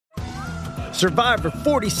Survivor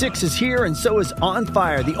 46 is here, and so is On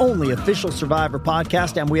Fire, the only official Survivor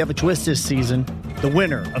podcast, and we have a twist this season. The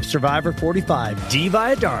winner of Survivor 45, Dee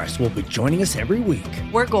Valladares, will be joining us every week.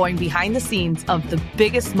 We're going behind the scenes of the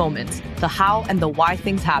biggest moments, the how and the why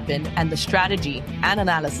things happen, and the strategy and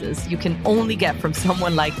analysis you can only get from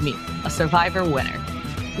someone like me, a Survivor winner.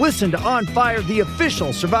 Listen to On Fire, the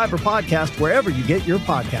official Survivor podcast, wherever you get your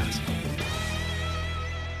podcast.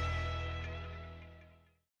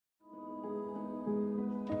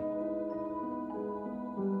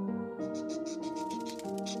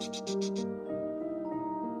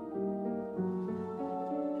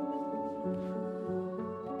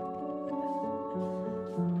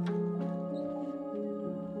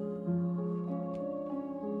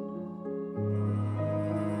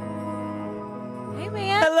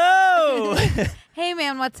 Hey,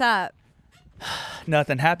 man, what's up?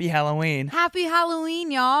 Nothing. Happy Halloween. Happy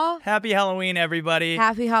Halloween, y'all. Happy Halloween, everybody.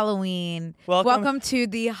 Happy Halloween. Welcome to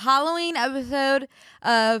the Halloween episode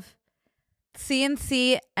of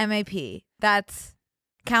CNC MAP. That's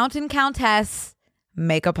Count and Countess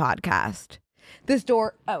Make a Podcast. This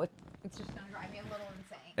door, it's just going to drive me a little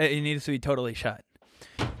insane. It needs to be totally shut.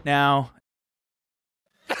 Now...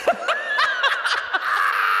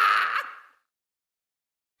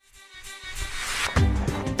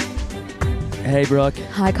 Hey, Brooke.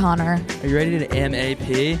 Hi, Connor. Are you ready to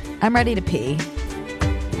MAP? I'm ready to pee.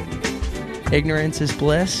 Ignorance is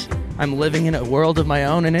bliss. I'm living in a world of my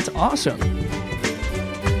own, and it's awesome.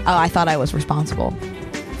 Oh, I thought I was responsible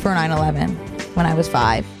for 9/11 when I was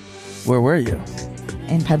 5. Where were you?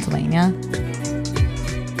 In Pennsylvania.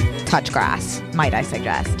 Touch grass, might I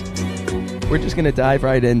suggest. We're just going to dive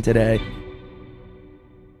right in today.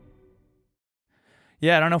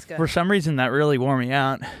 Yeah, I don't know. For some reason, that really wore me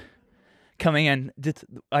out. Coming in,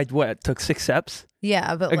 took 6 steps?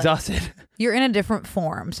 Yeah, but exhausted. You're in a different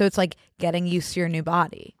form, so it's like getting used to your new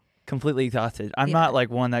body. Completely exhausted. I'm not like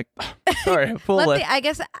one that... Sorry, full lip. I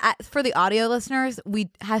guess for the audio listeners, we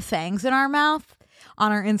have fangs in our mouth,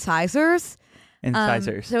 on our incisors.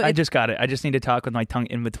 Incisors. So I just got it. I just need to talk with my tongue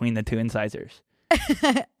in between the 2 incisors.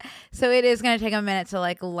 So it is going to take a minute to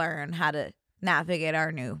like learn how to navigate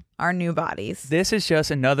our new bodies. This is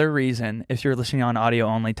just another reason, if you're listening on audio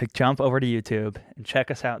only, to jump over to YouTube and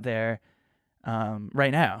check us out there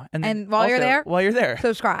right now. And while you're there,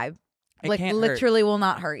 subscribe. It can't literally will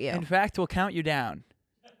not hurt you. In fact, we'll count you down.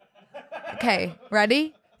 Okay,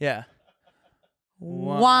 ready? Yeah.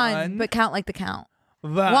 1, but count like the count.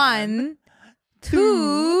 1,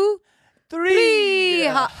 2, 3.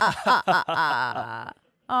 Oh,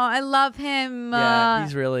 I love him. Yeah,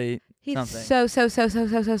 he's really... He's something.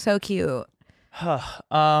 so cute.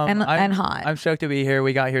 And hot. I'm stoked to be here.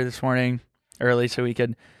 We got here this morning early so we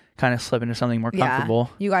could kind of slip into something more comfortable.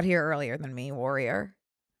 You got here earlier than me, warrior.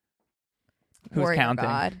 Who's warrior counting?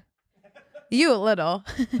 God. You a little.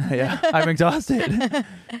 Yeah, I'm exhausted.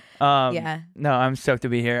 Yeah. No, I'm stoked to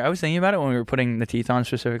be here. I was thinking about it when we were putting the teeth on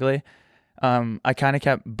specifically. I kind of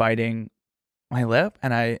kept biting my lip,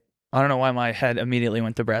 and I don't know why my head immediately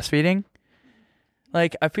went to breastfeeding.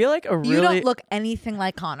 Like, I feel like You don't look anything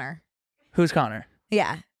like Connor. Who's Connor?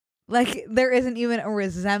 Yeah. Like, there isn't even a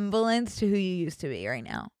resemblance to who you used to be right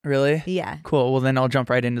now. Really? Yeah. Cool. Well, then I'll jump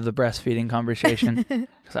right into the breastfeeding conversation.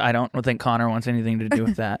 'Cause I don't think Connor wants anything to do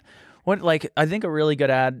with that. I think a really good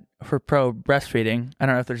ad for pro breastfeeding, I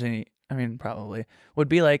don't know if there's any, I mean, probably, would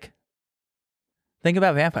be like, think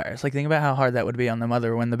about vampires. Like, think about how hard that would be on the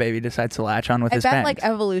mother when the baby decides to latch on with his fangs. I bet, like,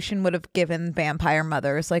 evolution would have given vampire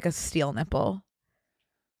mothers, like, a steel nipple.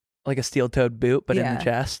 Like a steel-toed boot, but in the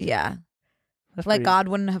chest? Yeah. That's like, pretty... God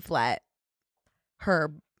wouldn't have let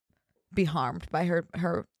her be harmed by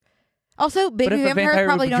her. Also, baby vampires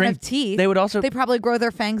probably don't have teeth. They probably grow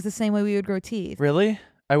their fangs the same way we would grow teeth. Really?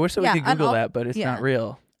 I wish that we could Google that, but it's not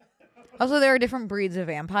real. Also, there are different breeds of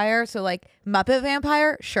vampire. So, like, Muppet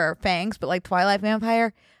vampire, sure, fangs. But, like, Twilight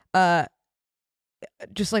vampire,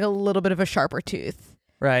 just, like, a little bit of a sharper tooth.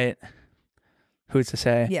 Right. Who's to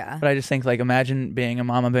say? Yeah. But I just think, like, imagine being a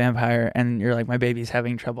mama vampire and you're like, my baby's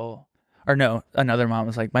having trouble. Or no, another mom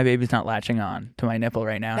was like, my baby's not latching on to my nipple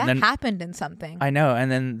right now. That and then, happened in something. I know.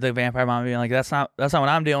 And then the vampire mom being like, that's not what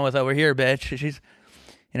I'm dealing with over here, bitch. She's, she's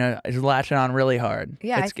latching on really hard.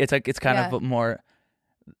 Yeah. It's kind of more.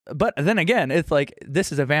 But then again, it's like,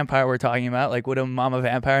 this is a vampire we're talking about. Like, would a mama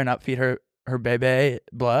vampire not feed her baby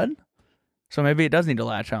blood? So maybe it does need to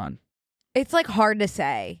latch on. It's like hard to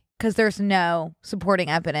say. Because there's no supporting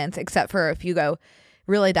evidence except for if you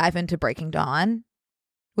really dive into Breaking Dawn,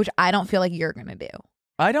 which I don't feel like you're going to do.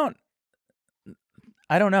 I don't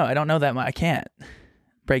know. I don't know that much. I can't.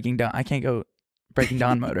 Breaking Dawn. I can't go Breaking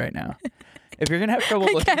Dawn mode right now. If you're gonna have trouble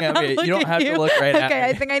I looking at cannot me, you look don't at have you. to look right at me. Okay,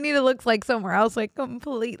 I think I need to look like somewhere else, like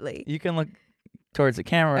completely. You can look towards the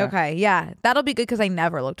camera. Okay, yeah, that'll be good because I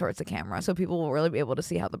never look towards the camera, so people will really be able to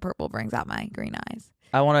see how the purple brings out my green eyes.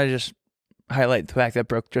 I want to just highlight the fact that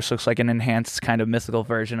Brooke just looks like an enhanced kind of mythical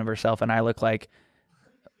version of herself, and I look like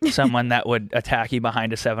someone that would attack you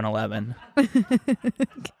behind a 7-Eleven.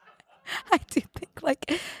 I do think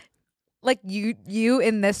like you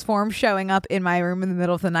in this form showing up in my room in the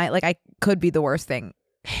middle of the night, like I could be the worst thing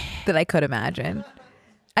that I could imagine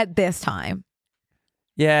at this time.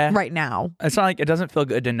 Yeah. Right now. It's not like it doesn't feel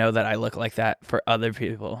good to know that I look like that for other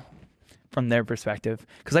people from their perspective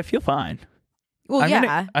because I feel fine. Well,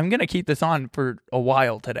 I'm gonna keep this on for a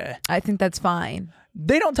while today. I think that's fine.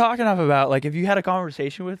 They don't talk enough about like if you had a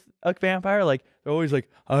conversation with a vampire, like they're always like,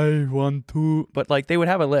 I want to, but like they would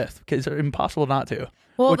have a list because it's impossible not to.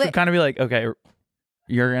 Well, which would kind of be like, okay,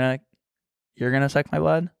 you're gonna suck my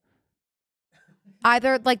blood.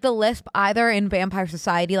 Either like the lisp, either in vampire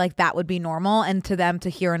society, like that would be normal, and to them to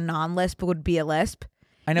hear a non-lisp would be a lisp.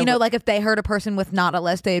 I know, you know, like if they heard a person with not a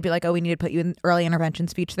lisp, they'd be like, "Oh, we need to put you in early intervention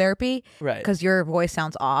speech therapy, right? Because your voice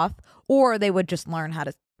sounds off." Or they would just learn how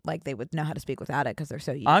to, like, they would know how to speak without it because they're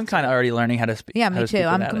so used. I'm kind of already learning how to speak. Yeah, me too.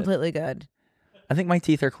 I'm completely good. I think my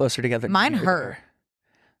teeth are closer together. Mine hurt.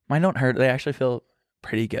 Mine don't hurt. They actually feel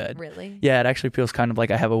pretty good. Really? Yeah, it actually feels kind of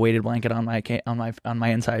like I have a weighted blanket on my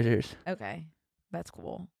incisors. Okay, that's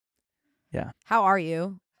cool. Yeah. How are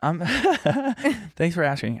you? Thanks for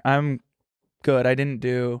asking. I'm good. I didn't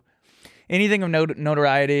do anything of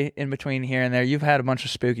notoriety in between here and there. You've had a bunch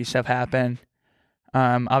of spooky stuff happen.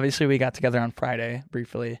 Obviously, we got together on Friday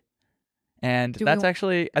briefly, and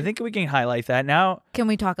actually, I think we can highlight that now. Can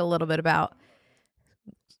we talk a little bit about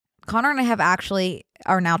Connor and I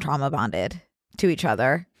are now trauma bonded to each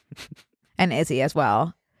other, and Izzy as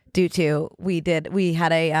well. Due to we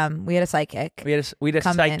had a psychic. We had a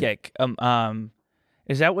psychic.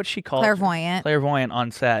 Is that what she called? Clairvoyant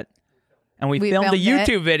on set, and we filmed a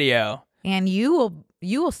YouTube video. And you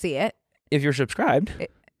will see it if you're subscribed.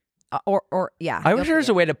 Or yeah. I wish there was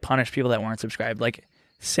a way to punish people that weren't subscribed, like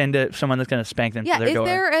send someone that's going to spank them to their door.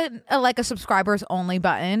 Is there a subscribers only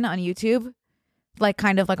button on YouTube, like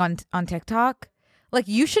kind of like on TikTok? Like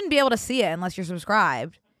you shouldn't be able to see it unless you're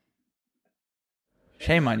subscribed.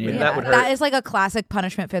 Shame on you. Yeah, that would hurt. That is like a classic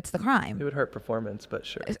punishment fits the crime. It would hurt performance, but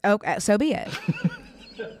sure. Okay, so be it.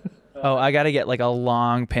 Oh, I got to get like a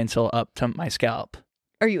long pencil up to my scalp.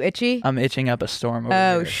 Are you itchy? I'm itching up a storm over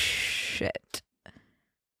here. Oh, shit.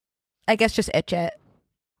 I guess just itch it.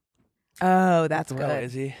 Oh, that's good.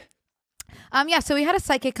 Izzy. Yeah, so we had a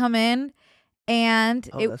psychic come in, and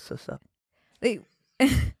that's so stuff.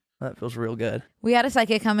 That feels real good. We had a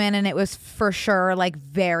psychic come in, and it was for sure like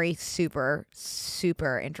very super,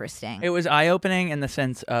 super interesting. It was eye-opening in the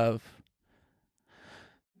sense of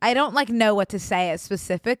I don't know what to say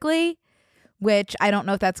specifically, which I don't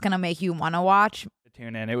know if that's gonna make you want to watch.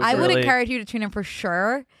 Tune in. It was I would encourage you to tune in for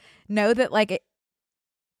sure. Know that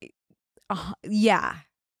yeah.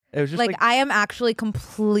 It was just I am actually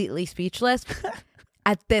completely speechless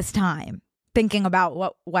at this time, thinking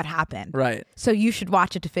about what happened. Right. So you should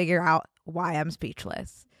watch it to figure out why I'm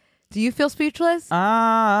speechless. Do you feel speechless?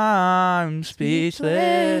 I'm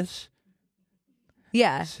speechless.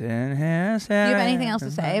 Yeah. Do you have anything else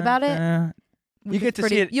to say about it? You get to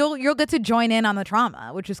see it. You'll get to join in on the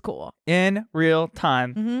trauma, which is cool. In real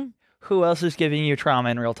time. Mm-hmm. Who else is giving you trauma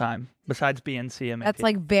in real time besides BNC? That's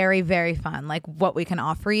very, very fun. Like what we can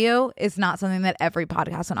offer you is not something that every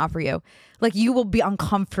podcast can offer you. Like you will be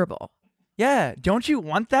uncomfortable. Yeah. Don't you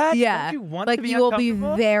want that? Yeah. Don't you want to be you will be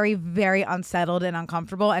very, very unsettled and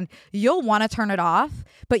uncomfortable, and you'll want to turn it off,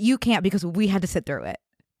 but you can't because we had to sit through it.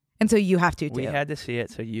 And so you have to too. We had to see it,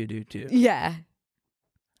 so you do too. Yeah.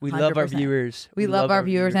 We love our viewers. We love our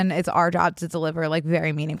viewers, and it's our job to deliver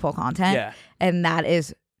very meaningful content. Yeah. And that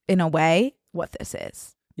is, in a way, what this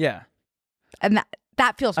is. Yeah. And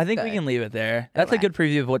that feels I think good. we can leave it there. That's a good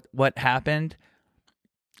preview of what happened.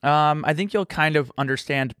 I think you'll kind of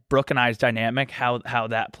understand Brooke and I's dynamic, how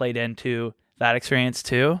that played into that experience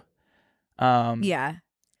too. Yeah.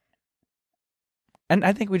 And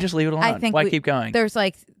I think we just leave it alone. Why keep going? There's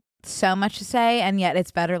so much to say, and yet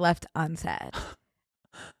it's better left unsaid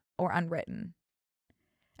or unwritten.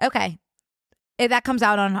 Okay. That comes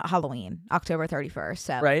out on Halloween, October 31st.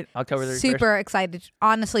 So right, October 31st. Super excited.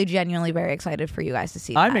 Honestly, genuinely very excited for you guys to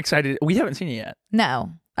see I'm excited. We haven't seen it yet.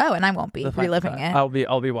 No. Oh, and I won't be reliving it. I'll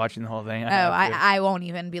be watching the whole thing. I won't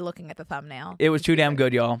even be looking at the thumbnail. It was too damn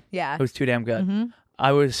good, y'all. Yeah. It was too damn good. Mm-hmm.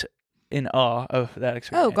 I was in awe of that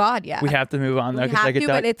experience. Oh, God, yeah. We have to move on, though. We have to,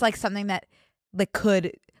 but it's something that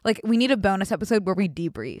we need a bonus episode where we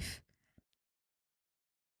debrief.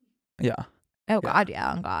 Yeah. Oh God,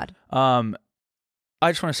 yeah, on God.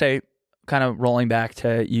 I just want to say, kind of rolling back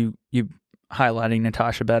to you highlighting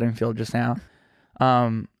Natasha Bedingfield just now.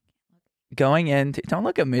 Going into, don't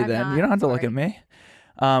look at me then. You don't have to look at me.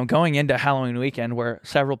 Going into Halloween weekend, where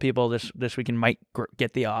several people this weekend might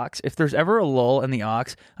get the aux. If there's ever a lull in the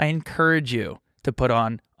aux, I encourage you to put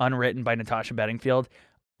on Unwritten by Natasha Bedingfield.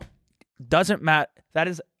 Doesn't matter. That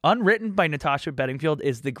is Unwritten by Natasha Bedingfield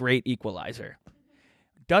is the great equalizer.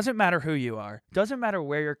 Doesn't matter who you are. Doesn't matter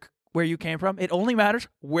where you came from. It only matters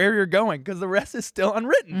where you're going, because the rest is still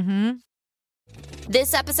unwritten. Mm-hmm.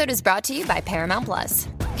 This episode is brought to you by Paramount Plus.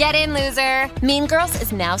 Get in, loser! Mean Girls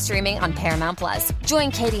is now streaming on Paramount Plus. Join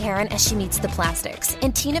Katie Heron as she meets the plastics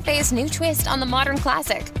in Tina Fey's new twist on the modern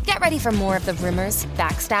classic. Get ready for more of the rumors,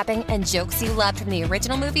 backstabbing, and jokes you loved from the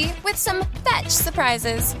original movie with some fetch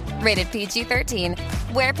surprises. Rated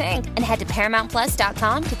PG-13. Wear pink and head to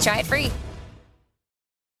ParamountPlus.com to try it free.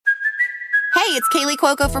 Hey, it's Kaylee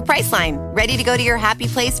Cuoco for Priceline. Ready to go to your happy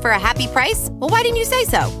place for a happy price? Well, why didn't you say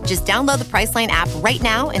so? Just download the Priceline app right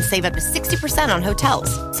now and save up to 60% on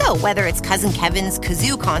hotels. So whether it's Cousin Kevin's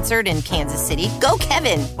Kazoo Concert in Kansas City, go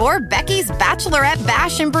Kevin, or Becky's Bachelorette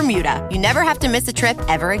Bash in Bermuda, you never have to miss a trip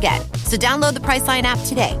ever again. So download the Priceline app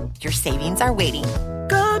today. Your savings are waiting.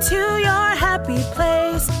 Go to your happy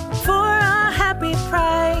place for a happy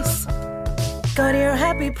price. Go to your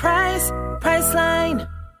happy price, Priceline.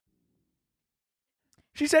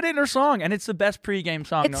 She said it in her song, and it's the best pregame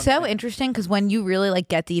song. It's so interesting because when you really like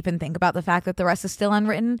get deep and think about the fact that the rest is still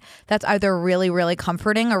unwritten, that's either really, really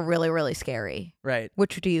comforting or really, really scary. Right.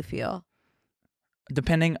 Which do you feel?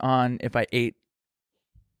 Depending on if I ate.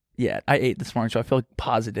 Yeah, I ate this morning, so I feel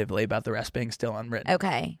positively about the rest being still unwritten.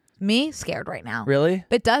 Okay. Me, scared right now. Really?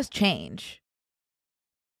 It does change.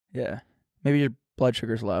 Yeah. Maybe your blood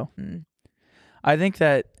sugar's low. Mm. I think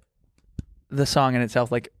that the song in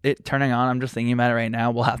itself, like it turning on, I'm just thinking about it right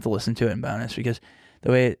now. We'll have to listen to it in bonus because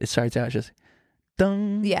the way it starts out is just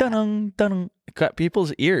dun, dun, dun, dun. It got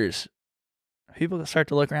people's ears. People start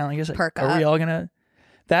to look around like, Perk are we all gonna?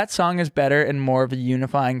 That song is better and more of a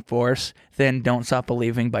unifying force than Don't Stop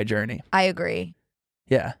Believing by Journey. I agree.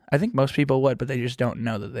 Yeah, I think most people would, but they just don't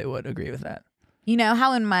know that they would agree with that. You know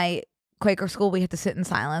how in my Quaker school we had to sit in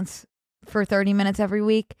silence for 30 minutes every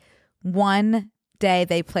week? One day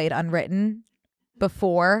they played Unwritten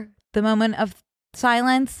before the moment of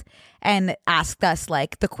silence and asked us,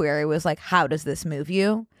 like, the query was like, how does this move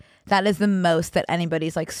you? That is the most that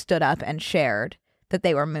anybody's like stood up and shared that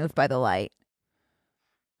they were moved by the light.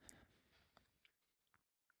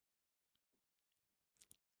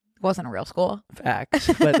 It wasn't a real school.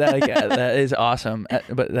 Facts. But that is awesome.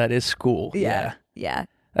 But that is school. Yeah.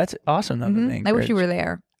 That's awesome. Though, I wish you were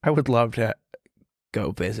there. I would love to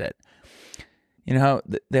go visit. You know how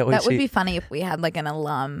that would be funny if we had like an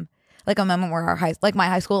alum, like a moment where my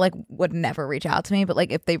high school like would never reach out to me, but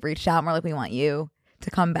like if they reached out and were like, we want you to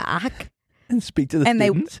come back and speak to the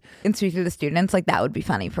students. And speak to the students, like that would be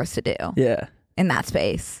funny for us to do. Yeah. In that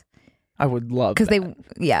space. I would love because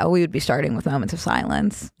we would be starting with moments of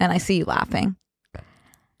silence, and I see you laughing.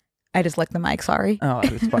 I just licked the mic. Sorry. Oh,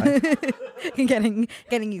 it's fine.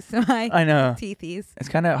 getting used to my I know teethies. It's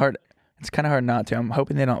kind of hard. It's kind of hard not to. I'm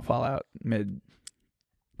hoping they don't fall out mid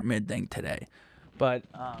thing today. But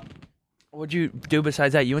what'd you do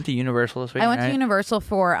besides that? You went to Universal this week. I went to Universal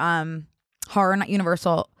for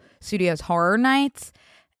Universal Studios Horror Nights,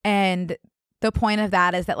 and the point of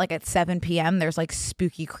that is that like at 7 p.m. there's like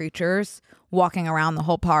spooky creatures walking around the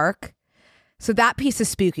whole park. So that piece is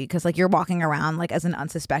spooky because like you're walking around like as an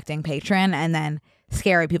unsuspecting patron, and then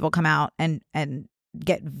scary people come out and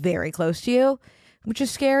get very close to you, which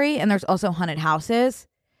is scary. And there's also haunted houses,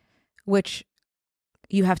 which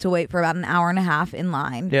you have to wait for about an hour and a half in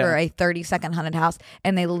line for a 30-second haunted house,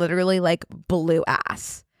 and they literally like blew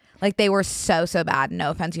ass. Like they were so bad.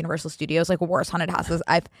 No offense, Universal Studios, like worst haunted houses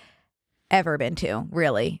I've ever been to.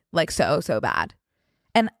 Really, like so bad.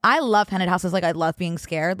 And I love haunted houses. Like I love being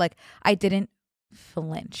scared. Like I didn't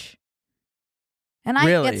flinch, and I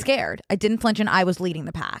get scared. I didn't flinch, and I was leading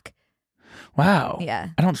the pack. Wow. Yeah.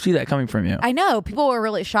 I don't see that coming from you. I know people were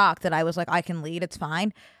really shocked that I was like, I can lead. It's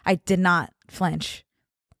fine. I did not flinch.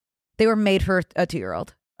 They were made for a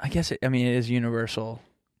 2-year-old. I guess it is Universal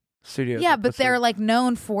Studios. Yeah, but they're like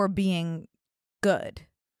known for being good.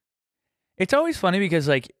 It's always funny because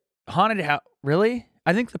like haunted house. Really?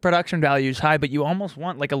 I think the production value is high, but you almost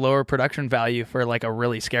want like a lower production value for like a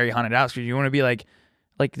really scary haunted house because you want to be like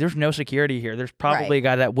there's no security here. There's probably a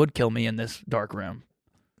guy that would kill me in this dark room.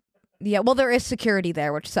 Yeah, well, there is security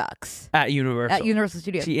there, which sucks. At Universal. At Universal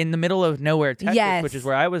Studios. See, in the middle of nowhere, Texas, which is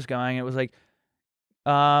where I was going, it was like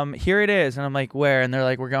here it is. And I'm like, where? And they're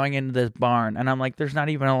like, we're going into this barn. And I'm like, there's not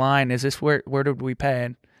even a line. Is this where did we pay?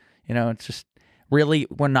 And, it's just really,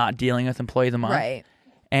 we're not dealing with employee of the month. Right.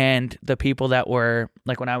 And the people that were,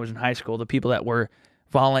 like when I was in high school, the people that were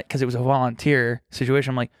because it was a volunteer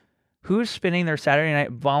situation, I'm like, who's spending their Saturday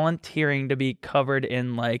night volunteering to be covered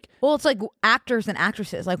in like... Well, it's like actors and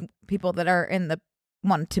actresses, like people that are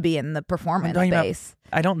want to be in the performance space.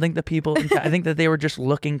 I don't think the people... I think that they were just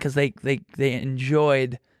looking because they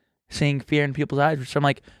enjoyed seeing fear in people's eyes. So I'm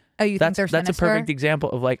like, oh, you think they're that's a sinister? perfect example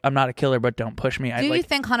of like, I'm not a killer, but don't push me. Do you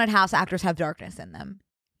think haunted house actors have darkness in them?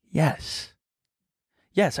 Yes.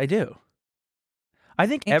 Yes, I do. I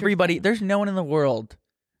think everybody... There's no one in the world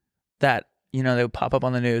that... they would pop up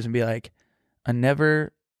on the news and be like, I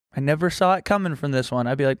never saw it coming from this one.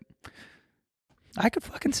 I'd be like, I could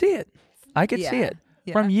fucking see it. I could see it.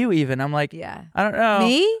 Yeah. From you even. I'm like, yeah. I don't know.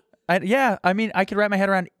 Me? I mean, I could wrap my head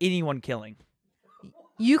around anyone killing.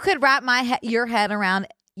 You could wrap your head around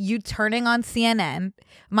you turning on CNN,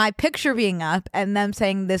 my picture being up, and them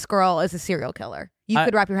saying this girl is a serial killer. You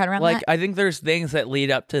could wrap your head around that? I think there's things that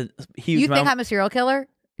lead up to huge... You think I'm a serial killer?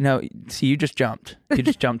 No, see, you just jumped. You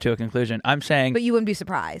just jumped to a conclusion. I'm saying... But you wouldn't be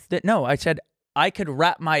surprised. No, I said I could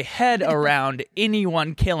wrap my head around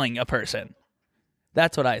anyone killing a person.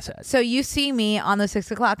 That's what I said. So you see me on the 6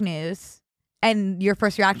 o'clock news, and your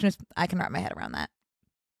first reaction is, I can wrap my head around that.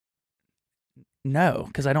 No,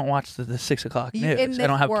 because I don't watch the 6 o'clock news. I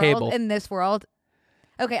don't have cable. In this world...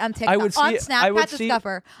 Okay, on TikTok. On Snapchat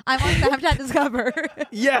Discover. I'm on Snapchat Discover.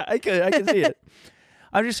 Yeah, I can see it.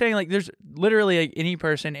 I'm just saying, like, there's literally like any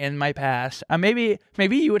person in my past. Maybe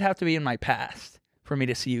you would have to be in my past for me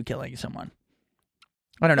to see you killing someone.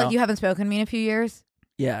 I don't know. Like you haven't spoken to me in a few years?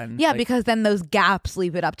 Yeah. Yeah, because then those gaps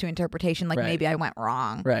leave it up to interpretation. Like maybe I went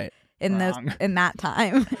wrong. Right. In that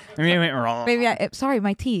time. Maybe I went wrong. Sorry,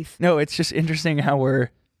 my teeth. No, it's just interesting how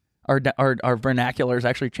our vernacular is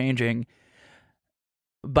actually changing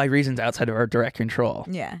by reasons outside of our direct control.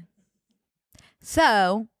 Yeah.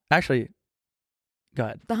 So. Actually. Go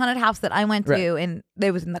ahead. The haunted house that I went to, and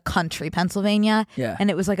it was in the country, Pennsylvania. Yeah.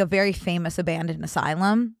 And it was like a very famous abandoned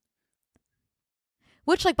asylum.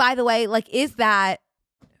 Which, like, by the way, like, is that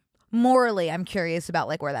morally? I'm curious about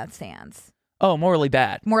like where that stands. Oh, morally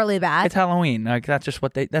bad. Morally bad. It's Halloween. Like that's just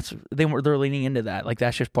what they're leaning into that. Like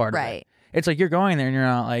that's just part of it. It's like you're going there and you're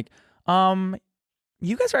not like,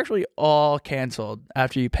 you guys are actually all canceled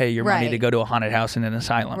after you pay your money to go to a haunted house in an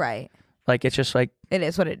asylum. Right. Like, it's just like... It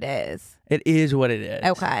is what it is. It is what it is.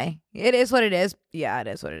 Okay. It is what it is. Yeah, it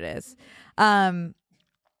is what it is.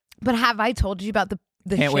 But have I told you about the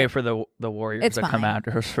Can't wait for the warriors to come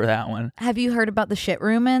after us for that one. Have you heard about the shit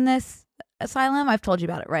room in this asylum? I've told you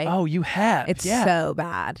about it, right? Oh, you have? It's so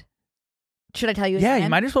bad. Should I tell you again? Yeah, you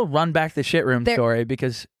might as well run back the shit room story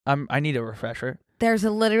because I need a refresher. There's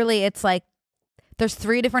it's like... There's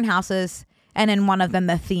 3 different houses, and in one of them,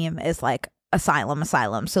 the theme is like asylum.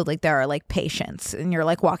 So like there are like patients, and you're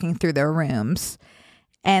like walking through their rooms,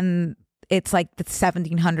 and it's like the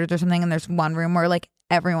 1700s or something. And there's one room where like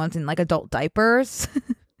everyone's in like adult diapers,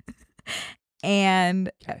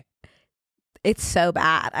 and it's so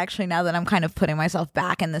bad. Actually, now that I'm kind of putting myself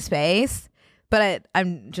back in the space, but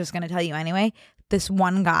I'm just gonna tell you anyway. This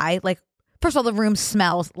one guy, like, first of all, the room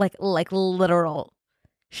smells like literal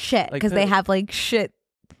shit because they have like shit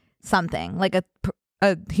something like a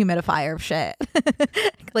humidifier of shit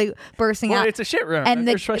like bursting out. It's a shit room and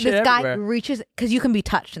this guy reaches, because you can be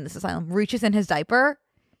touched in this asylum, reaches in his diaper,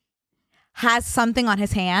 has something on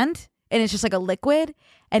his hand, and it's just like a liquid,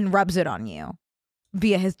 and rubs it on you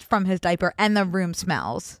from his diaper, and the room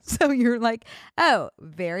smells. So you're like, oh,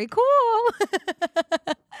 very cool.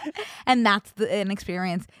 And that's an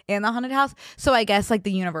experience in the haunted house. So I guess like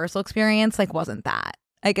the universal experience like wasn't that.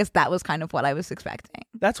 I guess that was kind of what I was expecting.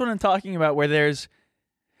 That's what I'm talking about, where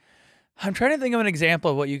I'm trying to think of an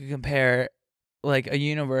example of what you could compare, like a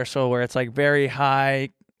Universal where it's like very high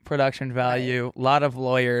production value, a lot of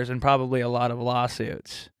lawyers, and probably a lot of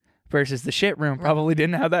lawsuits, versus the shit room probably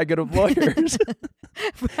didn't have that good of lawyers.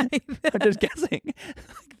 I'm just guessing.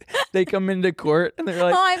 They come into court and they're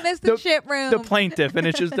like, oh, I missed the shit room. The plaintiff, and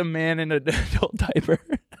it's just a man in an adult diaper.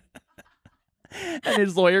 And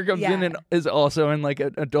his lawyer comes in and is also in like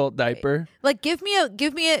an adult diaper. Like give me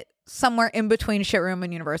a somewhere in between shit room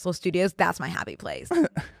and Universal Studios. That's my happy place.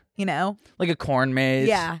 You know? Like a corn maze.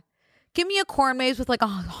 Yeah. Give me a corn maze with like a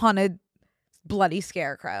haunted bloody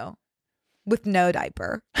scarecrow with no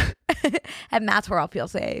diaper. And that's where I'll feel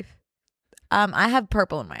safe. I have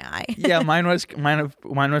purple in my eye. Yeah, mine was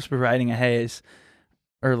providing a haze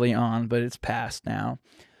early on, but it's past now.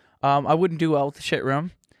 I wouldn't do well with the shit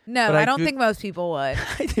room. No, But I don't think most people would.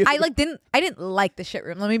 I didn't like the shit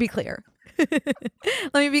room. Let me be clear.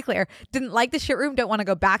 Didn't like the shit room. Don't want to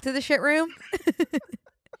go back to the shit room.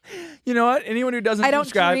 You know what? Anyone who doesn't I don't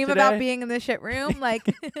subscribe dream today, about being in the shit room. Like,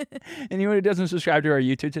 anyone who doesn't subscribe to our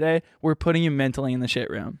YouTube today, we're putting you mentally in the shit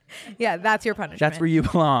room. yeah, that's your punishment. That's where you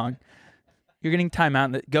belong. You're getting time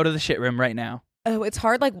out. Go to the shit room right now. Oh, it's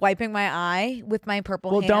hard like wiping my eye with my purple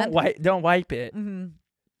Well, hand. don't wipe it. Mm-hmm.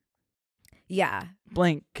 Yeah.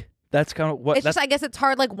 Blink. That's kind of what. It's just, I guess it's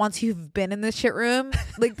hard like once you've been in the shit room,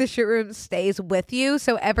 like the shit room stays with you.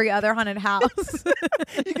 So every other haunted house.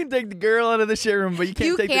 You can take the girl out of the shit room, but you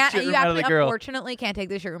can't take the shit room out of the girl. Unfortunately, can't take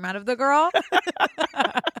the shit room out of the girl.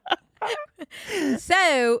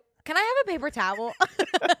 So, can I have a paper towel?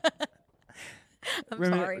 I'm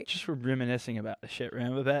sorry. Just for reminiscing about the shit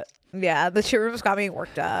room a bit. Yeah, the shit room's got me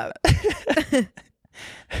worked up.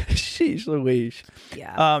 Sheesh Louise.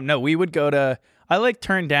 Yeah. No, we would go to. I like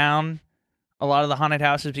turned down a lot of the haunted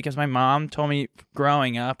houses because my mom told me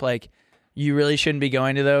growing up, like, you really shouldn't be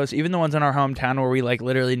going to those. Even the ones in our hometown where we like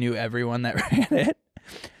literally knew everyone that ran it.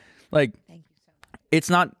 Like, Thank you so much. It's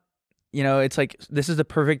not, it's like this is the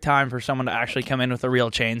perfect time for someone to actually come in with a real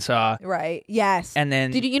chainsaw. Right. Yes. And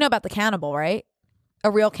then, Did you know about the cannibal, right? A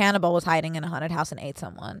real cannibal was hiding in a haunted house and ate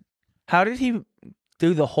someone. how did he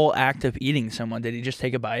do the whole act of eating someone? Did he just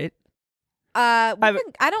take a bite? I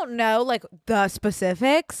don't know like the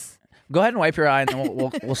specifics. Go ahead and wipe your eye, and then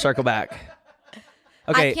we'll circle back.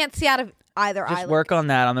 Okay, I can't see out of either eye. just work on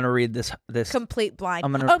that. I'm gonna read this. Complete blind.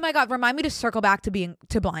 I'm gonna- Oh my god! Remind me to circle back to being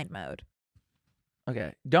to blind mode.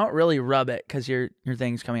 Okay, don't really rub it because your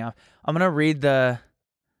thing's coming off. I'm gonna read the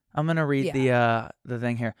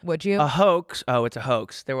thing here. Would you? A hoax. Oh, it's a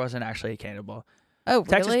hoax. There wasn't actually a cannibal. Oh, really?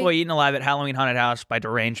 Texas boy eaten alive at Halloween haunted house by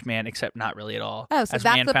deranged man, except not really at all. Oh, so As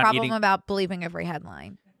that's man the found problem eating- about believing every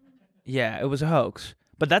headline. Yeah, it was a hoax.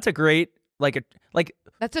 But that's a great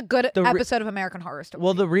That's a good The re- episode of American Horror Story.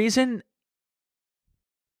 Well, the reason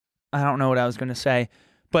I don't know what I was going to say,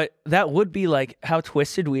 but that would be like how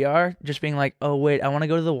twisted we are, just being like, oh, wait, I want to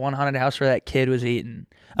go to the one haunted house where that kid was eaten.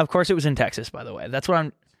 Of course, it was in Texas, by the way. That's what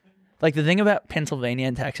I'm like. The thing about Pennsylvania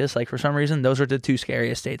and Texas, like for some reason, those are the two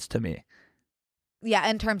scariest states to me. yeah,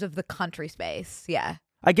 in terms of the country space. Yeah.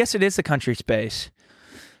 I guess it is the country space.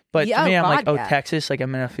 But Yeah, to me, oh I'm like, God, oh, yeah. Texas, like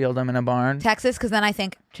I'm in a field, I'm in a barn. Texas, because then I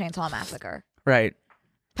think Chainsaw Massacre. Right.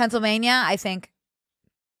 Pennsylvania, I think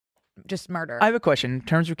just murder. I have a question. In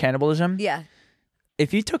terms of cannibalism, yeah.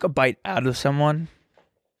 if you took a bite out of someone,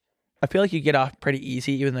 I feel like you get off pretty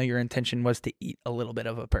easy, even though your intention was to eat a little bit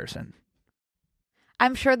of a person.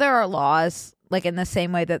 I'm sure there are laws, like in the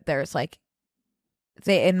same way that there's like,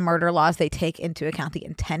 in murder laws, they take into account the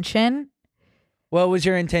intention. What was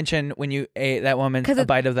your intention when you ate that woman, 'Cause a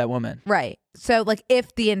bite of that woman? Right. So like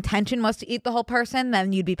if the intention was to eat the whole person,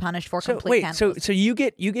 then you'd be punished for So complete wait, so cannibalism.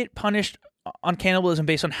 you get punished on cannibalism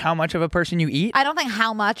based on how much of a person you eat? I don't think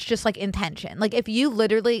how much, just like intention. Like if you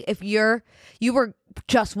were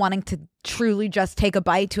just wanting to truly just take a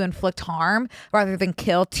bite to inflict harm rather than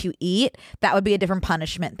kill to eat, that would be a different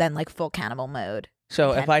punishment than like full cannibal mode.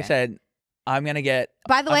 So if I intention. said, I'm gonna get,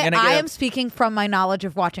 By the way, I'm gonna I get am speaking from my knowledge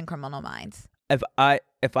of watching Criminal Minds. if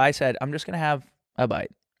I said I'm just gonna have a bite,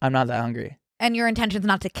 I'm not that hungry, And your intention's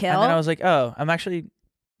not to kill, and then I was like, oh, I'm actually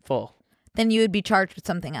full. then you would be charged with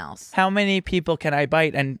something else. How many people can I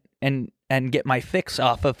bite and get my fix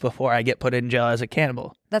off of before I get put in jail as a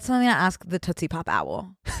cannibal? That's something to ask the Tootsie Pop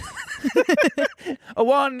Owl. A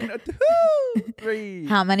 1, a 2, 3.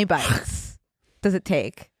 How many bites does it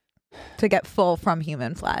take to get full from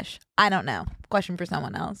human flesh? I don't know. Question for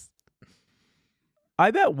someone else. I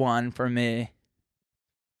bet 1 for me.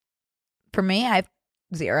 For me, I have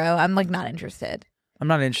 0. I'm like not interested. I'm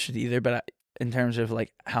not interested either, but in terms of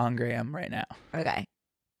like how hungry I am right now. Okay.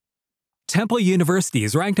 Temple University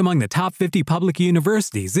is ranked among the top 50 public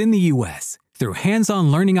universities in the U.S. Through hands-on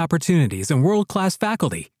learning opportunities and world-class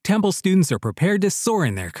faculty, Temple students are prepared to soar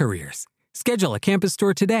in their careers. Schedule a campus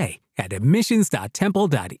tour today at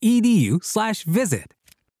admissions.temple.edu/visit.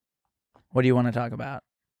 What do you want to talk about?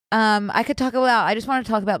 I just want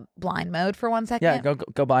to talk about blind mode for 1 second. Yeah,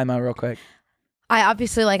 go buy Mo real quick. I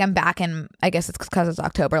obviously I'm back in, I guess it's because it's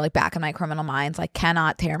October, like back in my Criminal Minds, like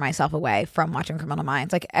cannot tear myself away from watching Criminal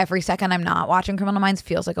Minds. Like every second I'm not watching Criminal Minds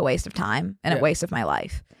feels like a waste of time and a waste of my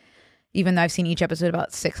life, even though I've seen each episode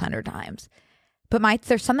about 600 times. But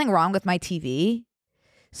there's something wrong with my TV.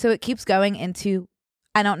 So it keeps going into,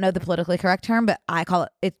 I don't know the politically correct term, but I call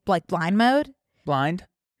it's like blind mode. Blind?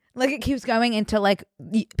 Like it keeps going into like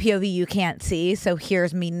POV you can't see. So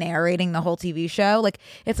here's me narrating the whole TV show. Like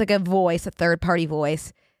it's like a voice, a third party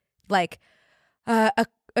voice. Like a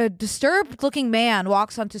a disturbed looking man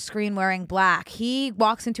walks onto screen wearing black. He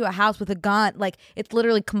walks into a house with a gun. Like, it's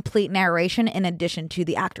literally complete narration in addition to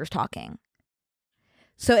the actors talking.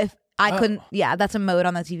 So if I couldn't, that's a mode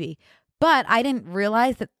on the TV. But I didn't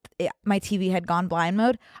realize that my TV had gone blind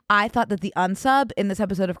mode. I thought that the unsub in this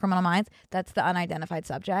episode of Criminal Minds, that's the unidentified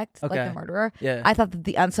subject, like the murderer. Yeah. I thought that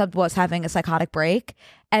the unsub was having a psychotic break,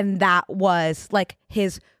 and that was like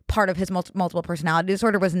his part of his multiple personality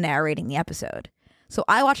disorder was narrating the episode. So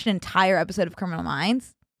I watched an entire episode of Criminal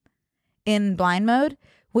Minds in blind mode,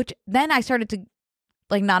 which then I started to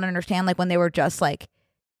like not understand, like when they were just like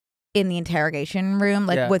in the interrogation room,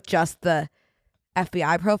 like with just the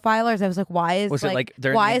FBI profilers. I was like, why is was it like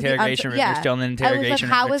they're in the interrogation room? They're still in the interrogation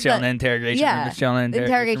room. They're still in the interrogation room. They're still in the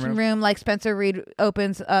interrogation room. Like Spencer Reid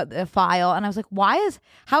opens a file, and I was like,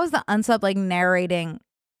 how is the unsub like narrating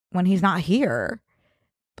when he's not here?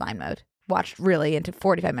 Blind mode. Watched really into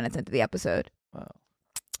 45 minutes into the episode. Wow.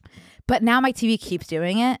 But now my TV keeps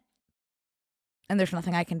doing it, and there's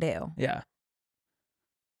nothing I can do. Yeah.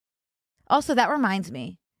 Also, that reminds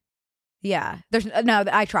me. Yeah,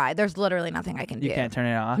 I tried. There's literally nothing I can do. You can't turn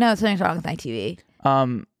it off? No, something's wrong with my TV.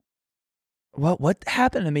 What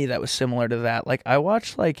happened to me that was similar to that? Like, I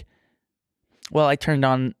watched I turned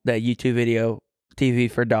on the YouTube video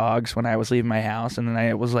TV for dogs when I was leaving my house, and then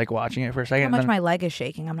I was like watching it for a second. How much my leg is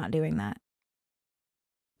shaking. I'm not doing that.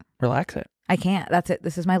 Relax it. I can't. That's it.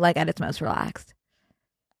 This is my leg at its most relaxed.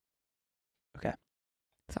 Okay.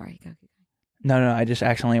 Sorry, go. No, I just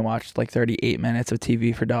accidentally watched like 38 minutes of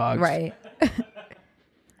TV for dogs. Right.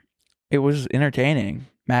 It was entertaining.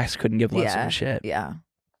 Max couldn't give less of a shit. Yeah.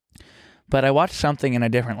 But I watched something in a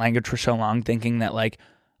different language for so long thinking that like,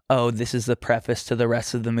 oh, this is the preface to the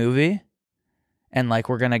rest of the movie. And like,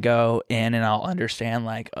 we're going to go in and I'll understand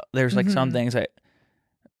like, there's like some things that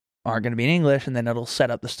aren't going to be in English, and then it'll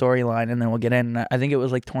set up the storyline, and then we'll get in. And I think it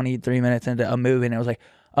was like 23 minutes into a movie, and it was like,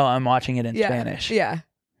 oh, I'm watching it in Spanish. Yeah.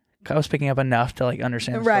 I was picking up enough to like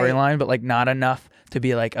understand the storyline, but like not enough to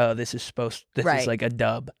be like, oh, this is like a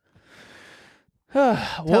dub.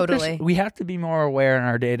 Totally. We have to be more aware in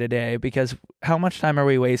our day to day, because how much time are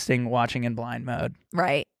we wasting watching in blind mode?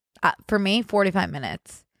 Right. For me, 45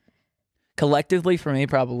 minutes. Collectively, for me,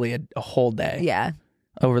 probably a whole day. Yeah.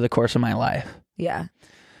 Over the course of my life. Yeah.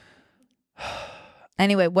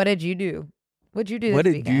 Anyway, what did you do? What'd you do this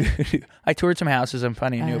weekend? You do? I toured some houses and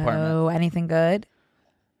finding a new apartment. Oh, anything good?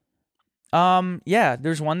 Yeah,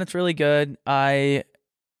 there's one that's really good. I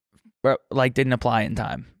didn't apply in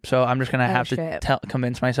time, so I'm just gonna have to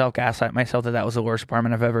convince myself, gaslight myself that was the worst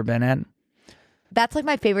apartment I've ever been in. That's like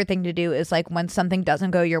my favorite thing to do is like when something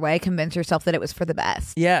doesn't go your way, convince yourself that it was for the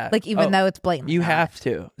best. Yeah, like even though it's blatantly you have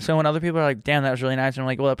to. So when other people are like, "Damn, that was really nice," and I'm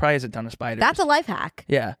like, "Well, it probably has a ton of spiders." That's a life hack.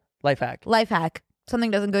 Yeah, life hack. Life hack.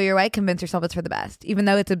 Something doesn't go your way, convince yourself it's for the best, even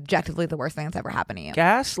though it's objectively the worst thing that's ever happened to you.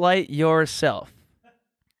 Gaslight yourself.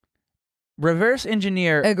 Reverse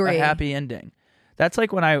engineer Agree. a happy ending. That's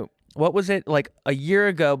like when what was it, like a year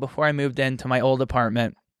ago before I moved into my old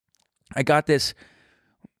apartment, I got this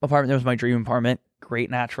apartment that was my dream apartment, great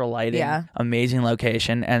natural lighting, amazing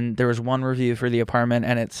location, and there was one review for the apartment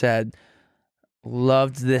and it said,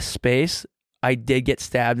 loved this space. I did get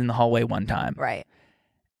stabbed in the hallway one time. Right.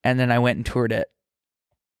 And then I went and toured it,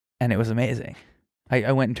 and it was amazing.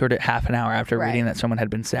 I went and toured it half an hour after reading that someone had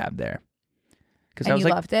been stabbed there. Because I was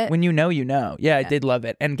like, loved it? When you know, you know. Yeah, I did love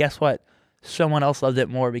it. And guess what? Someone else loved it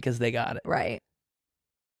more because they got it. Right.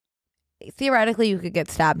 Theoretically, you could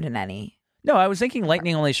get stabbed in any. No, I was thinking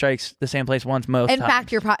lightning only strikes the same place once most times. In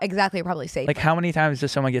fact, you're probably safe. Like, how many times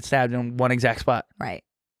does someone get stabbed in one exact spot? Right.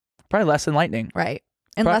 Probably less than lightning. Right.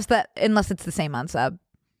 Unless it's the same unsub.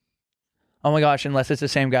 Oh my gosh, unless it's the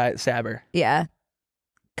same guy, stabber. Yeah.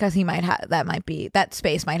 Because he might have, that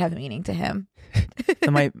space might have meaning to him.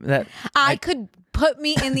 Could put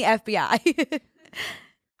me in the FBI.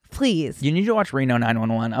 Please. You need to watch Reno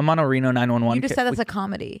 911. I'm on a Reno 911. You just said it's a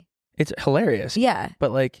comedy. It's hilarious. Yeah.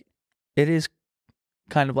 But like, it is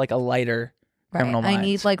kind of like a lighter Criminal Minds. I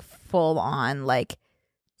need like full on like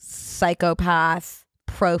psychopath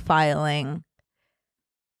profiling.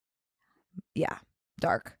 Yeah.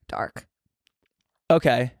 Dark.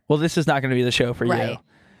 Okay. Well, this is not going to be the show for you.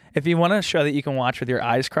 If you want a show that you can watch with your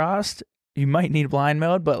eyes crossed, you might need blind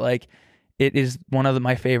mode, but like, it is one of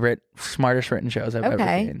my favorite, smartest written shows I've ever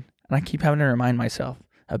seen. And I keep having to remind myself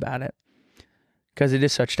about it. Because it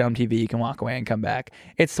is such dumb TV, you can walk away and come back.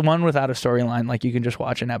 It's the one without a storyline. Like, you can just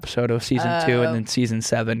watch an episode of season 2 and then season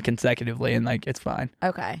 7 consecutively, and like, it's fine.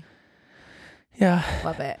 Okay. Yeah.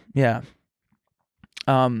 Love it. Yeah.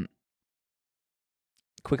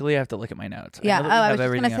 quickly I have to look at my notes. Yeah. I know that we I have was just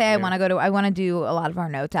everything gonna say up I want to do a lot of our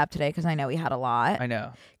notes app today because I know we had a lot. here. I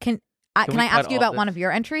know. Can we I ask cut you all about this? one of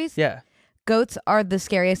your entries? Yeah. Goats are the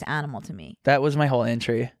scariest animal to me. That was my whole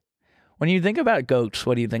entry. When you think about goats,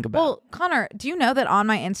 what do you think about? Well, Connor, do you know that on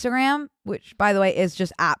my Instagram, which by the way is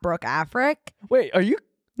just at Brooke Afric? Wait, are you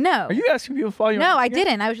No. asking people to follow you? No, on I Instagram?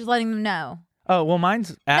 didn't. I was just letting them know. Oh, well,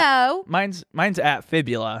 mine's at No. mine's at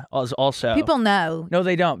Fibula also. People know. No,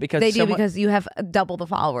 they don't because They do someone, because you have double the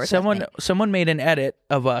followers. as me. someone made an edit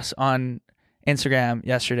of us on Instagram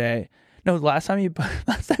yesterday. No, last time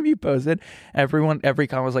you posted, every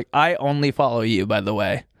comment was like, "I only follow you," by the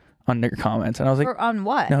way, under your comments, and I was like, on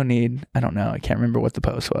what? "No need." I don't know. I can't remember what the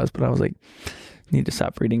post was, but I was like, "Need to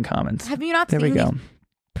stop reading comments." Have you not There we seen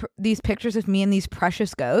go. these pictures of me and these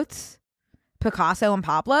precious goats? Picasso and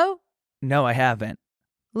Pablo? No, I haven't.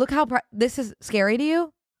 Look how this is scary to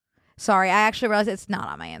you? Sorry, I actually realized it's not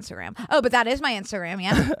on my Instagram. Oh, but that is my Instagram,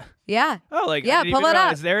 yeah. Yeah. Oh, like Yeah, I didn't pull even it up.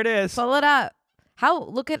 realize. There it is. Pull it up.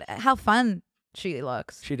 Look at how fun she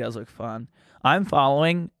looks. She does look fun. I'm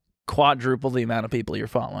following quadruple the amount of people you're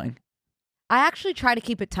following. I actually try to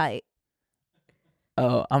keep it tight.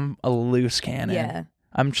 Oh, I'm a loose cannon. Yeah.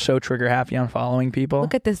 I'm so trigger happy on following people.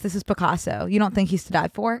 Look at this. This is Picasso. You don't think he's to die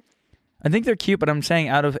for? I think they're cute, but I'm saying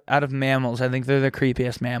out of mammals, I think they're the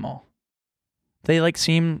creepiest mammal. They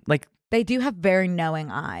seem like. They do have very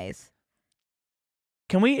knowing eyes.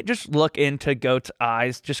 Can we just look into goats'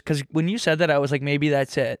 eyes? Just because when you said that, I was like, maybe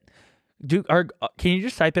that's it. Can you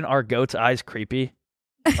just type in "are goats' eyes creepy"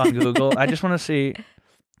 on Google? I just want to see.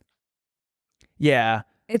 Yeah.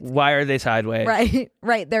 Why are they sideways?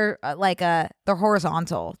 Right. They're they're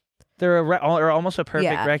horizontal. They're almost a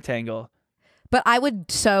perfect Yeah. rectangle. But I would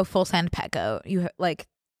so full send pet goat.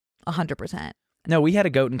 100% No, we had a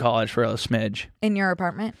goat in college for a smidge. in your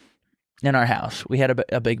apartment. In our house, we had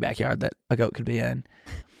a big backyard that a goat could be in.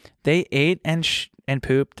 They ate and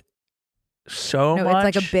pooped so No, much.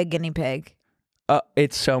 it's like a big guinea pig.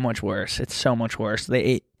 It's so much worse. It's so much worse. They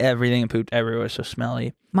ate everything and pooped everywhere. So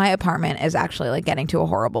smelly. My apartment is actually getting to a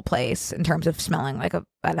horrible place in terms of smelling like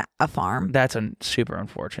a farm. That's super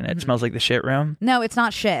unfortunate. It smells like the shit room. No, it's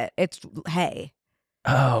not shit. It's hay.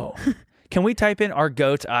 Oh, can we type in "are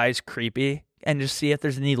goats' eyes creepy" and just see if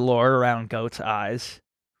there's any lore around goats' eyes?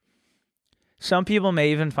 Some people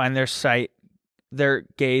may even find their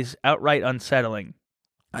gaze outright unsettling.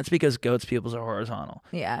 That's because goats' pupils are horizontal.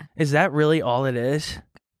 Yeah. Is that really all it is?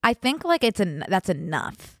 I think that's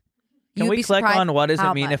enough. Can You'd we be click surprised on what does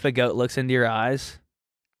how it mean much. if a goat looks into your eyes?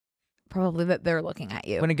 Probably that they're looking at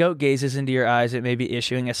you. When a goat gazes into your eyes, it may be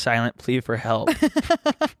issuing a silent plea for help.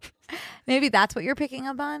 Maybe that's what you're picking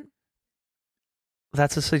up on.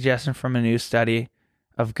 That's a suggestion from a new study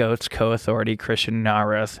of goats co-authority Christian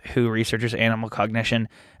Nareth, who researches animal cognition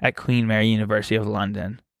at Queen Mary University of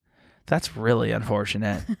London. That's really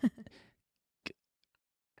unfortunate.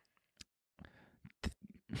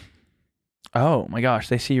 Oh my gosh,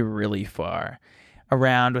 they see really far.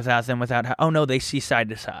 Around without them, oh no, they see side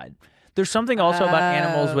to side. There's something also about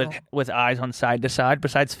animals with eyes on side to side,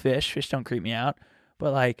 besides fish. Fish don't creep me out.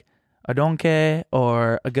 But like a donkey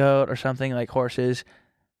or a goat or something, like horses,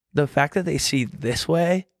 the fact that they see this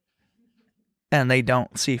way and they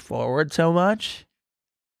don't see forward so much.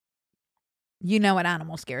 You know what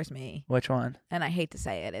animal scares me? Which one? And I hate to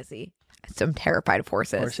say it, Izzy. I'm terrified of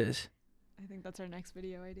horses. Horses. I think that's our next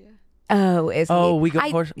video idea. Oh, Izzy. Oh, we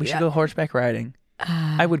should go horseback riding.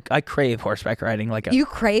 I crave horseback riding You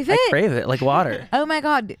crave it? I crave it like water. Oh my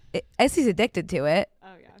God. Izzy's addicted to it.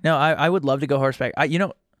 Oh yeah. No, I would love to go horseback. I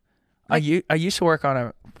used to work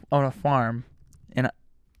on a farm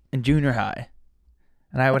in junior high,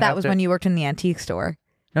 and I would. That was when you worked in the antique store.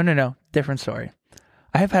 No, different story.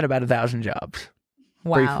 I have had about 1,000 jobs.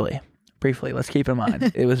 Wow. Briefly. Let's keep in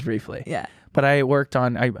mind it was briefly. Yeah. But I worked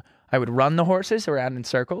on. I would run the horses around in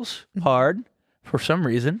circles hard for some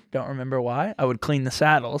reason. Don't remember why. I would clean the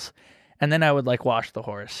saddles, and then I would wash the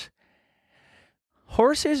horse.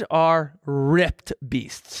 Horses are ripped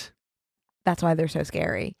beasts. That's why they're so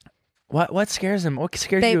scary. What scares them? What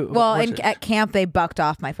scares you? Well, horses? at camp they bucked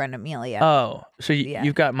off my friend Amelia. Oh, so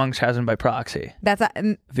you've got Munchausen by proxy. That's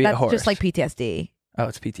horse. just like PTSD. Oh,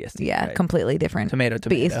 it's PTSD. Yeah, right. completely different. Tomato.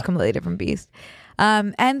 Beast, completely different beast.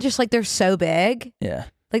 And just they're so big. Yeah.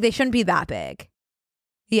 Like they shouldn't be that big.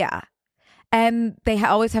 Yeah. And they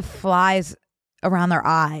always have flies around their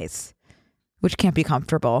eyes, which can't be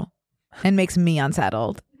comfortable and makes me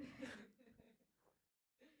unsettled.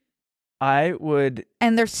 I would.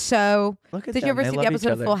 And they're so. Look at Did them. you ever They see love the each episode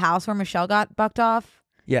of other. Full House where Michelle got bucked off?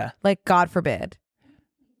 Yeah. Like, God forbid.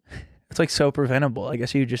 It's so preventable. I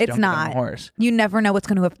guess you just It's don't get on not. a horse. You never know what's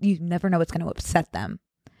going to upset them.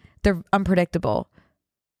 they're unpredictable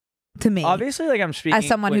to me. Obviously, like I'm speaking as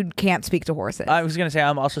someone who can't speak to horses. I was gonna say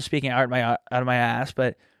I'm also speaking out of my ass,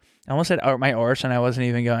 but I almost said out my arse, and I wasn't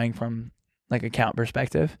even going from like a count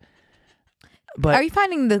perspective. But are you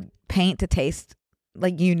finding the paint to taste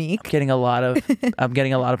like unique? I'm getting a lot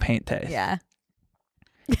of paint taste. Yeah.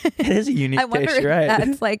 It is a unique I wonder taste, if you're right?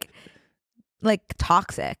 that's like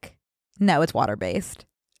toxic. No, it's water based.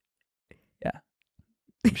 Yeah,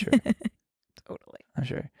 I'm sure. Totally. I'm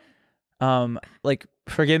sure. Like,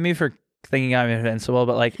 forgive me for thinking I'm invincible,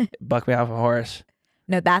 but like, buck me off a horse.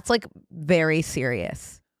 No, that's like very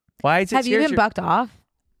serious. Why is it Have you serious? been bucked off?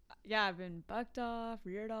 Yeah, I've been bucked off,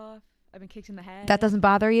 reared off. I've been kicked in the head. That doesn't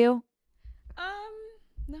bother you?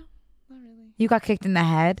 No, not really. You got kicked in the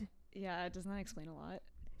head? Yeah, it does not explain a lot.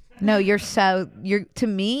 No, to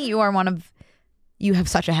me, you have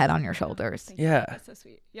such a head on your shoulders. Thank you. Yeah. That's so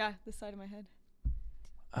sweet. Yeah, this side of my head.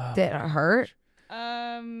 Oh, Did it hurt?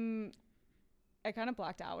 I kind of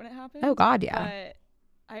blacked out when it happened. Oh God, yeah.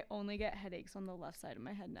 But I only get headaches on the left side of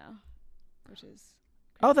my head now, which is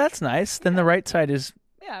Oh, that's nice. Then the right side is.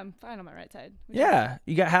 yeah, I'm fine on my right side. Yeah,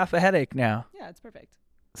 you got half a headache now. Yeah, it's perfect.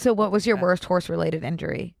 So what was your worst horse-related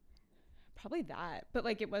injury? Probably that, but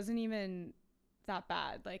like it wasn't even that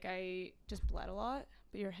bad. Like I just bled a lot,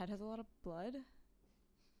 but your head has a lot of blood.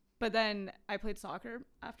 But then I played soccer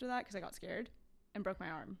after that because I got scared and broke my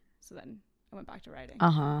arm. So then I went back to riding.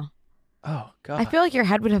 Uh-huh. Oh God. I feel like your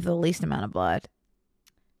head would have the least amount of blood.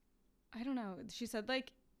 I don't know. She said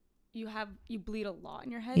like you bleed a lot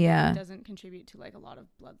in your head. Yeah. But it doesn't contribute to like a lot of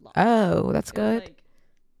blood loss. Oh, that's good.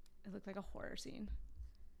 It looked like a horror scene.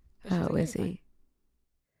 Oh, is he?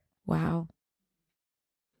 Wow.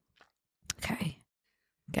 Okay.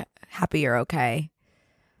 Happy you're okay.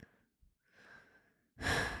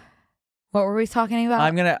 What were we talking about?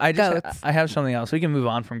 I have something else. We can move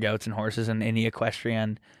on from goats and horses and any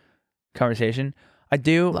equestrian conversation. I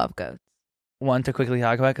do love goats. Want to quickly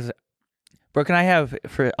talk about, because Brooke and I have,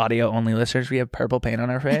 for audio only listeners, we have purple paint on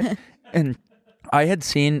our face. And I had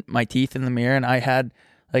seen my teeth in the mirror, and I had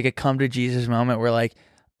like a come to Jesus moment where like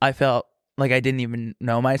I felt like I didn't even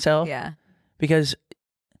know myself. Yeah. Because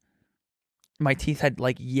my teeth had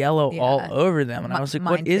like yellow all over them. And I was like,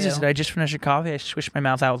 what is this? Did I just finish a coffee? I swished my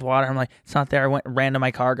mouth out with water. I'm like, it's not there. I ran to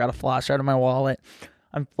my car, got a floss out of my wallet.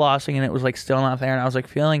 I'm flossing and it was like still not there. And I was like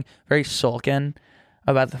feeling very sullen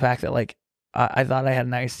about the fact that like I thought I had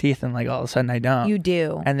nice teeth and like all of a sudden I don't. You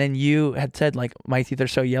do. And then you had said like my teeth are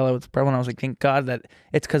so yellow with purple. And I was like, thank God that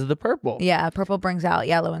it's because of the purple. Yeah, purple brings out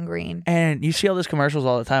yellow and green. And you see all those commercials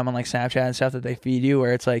all the time on like Snapchat and stuff that they feed you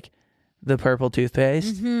where it's like the purple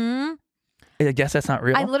toothpaste. Mm-hmm. I guess that's not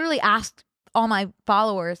real. I literally asked all my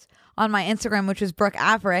followers on my Instagram, which is Brooke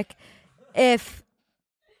Averick, if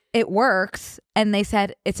it works, and they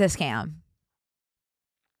said it's a scam.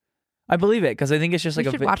 I believe it because I think it's just like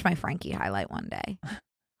you should watch my Frankie highlight one day.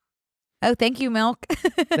 Oh, thank you, Milk.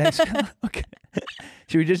 Okay.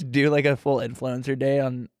 Should we just do like a full influencer day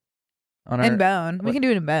on our in Bone? We can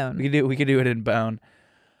do it in Bone. We could do it in Bone.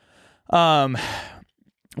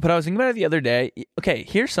 But I was thinking about it the other day. Okay,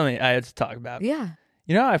 here's something I had to talk about. Yeah.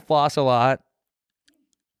 You know, I floss a lot.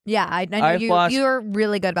 Yeah, I know you're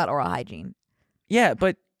really good about oral hygiene. Yeah,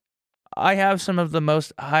 but I have some of the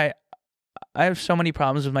most I have so many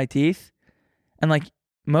problems with my teeth, and like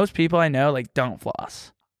most people I know like don't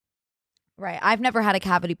floss. Right. I've never had a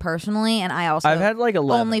cavity personally, and I've had like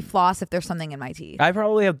 11. Only floss if there's something in my teeth. I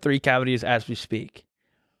probably have 3 cavities as we speak.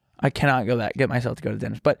 I cannot get myself to go to the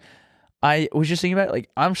dentist, but I was just thinking about it, like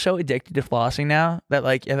I'm so addicted to flossing now that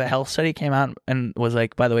like if a health study came out and was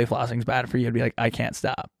like, by the way, flossing's bad for you, I'd be like, I can't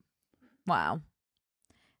stop. Wow.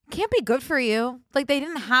 Can't be good for you. Like they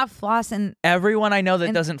didn't have floss in everyone I know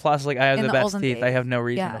that doesn't floss is like I have the best teeth. Days. I have no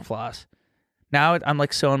reason to floss. Now I'm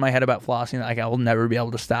like so in my head about flossing that like I will never be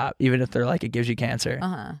able to stop, even if they're like it gives you cancer.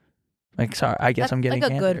 Like sorry, I guess I'm getting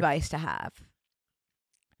like a cancer. good vice to have.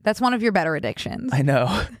 That's one of your better addictions. I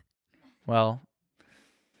know. Well.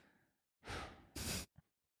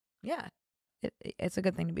 Yeah, it's a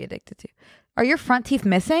good thing to be addicted to. Are your front teeth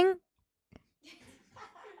missing?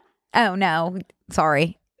 Oh, no.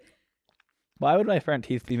 Sorry. Why would my front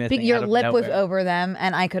teeth be missing? Your lip was over them,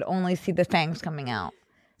 and I could only see the fangs coming out.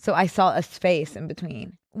 So I saw a space in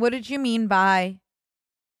between. What did you mean by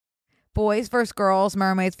boys versus girls,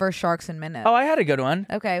 mermaids versus sharks and minnows? Oh, I had a good one.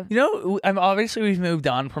 Okay. You know, obviously we've moved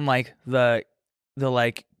on from like the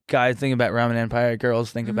like guys think about Roman Empire,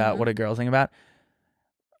 girls think about what a girl think about.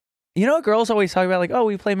 You know, girls always talk about like, oh,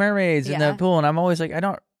 we play mermaids in the pool, and I'm always like,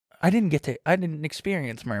 I didn't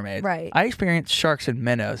experience mermaids. Right. I experienced sharks and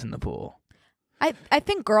minnows in the pool. I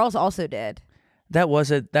think girls also did. That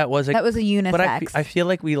was a unisex. But I feel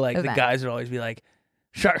like we like the event. guys would always be like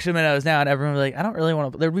sharks and minnows now, and everyone would be like, I don't really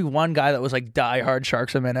want to. There'd be one guy that was like diehard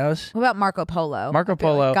sharks and minnows. What about Marco Polo? Marco I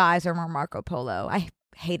feel like Polo. guys are more Marco Polo. I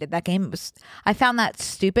hated that game. I found that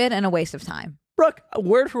stupid and a waste of time. Brooke,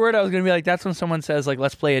 word for word, I was gonna be like, that's when someone says like,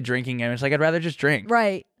 let's play a drinking game. It's like I'd rather just drink.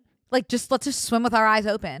 Right. Like let's just swim with our eyes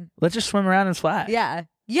open. Let's just swim around and splash. Yeah.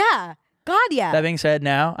 Yeah. God, yeah. That being said,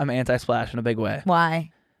 now I'm anti-splash in a big way. Why?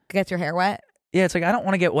 Gets your hair wet? Yeah, it's like I don't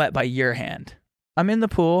want to get wet by your hand. I'm in the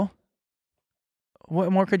pool.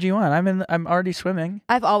 What more could you want? I'm already swimming.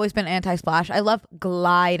 I've always been anti-splash. I love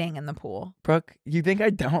gliding in the pool. Brooke, you think I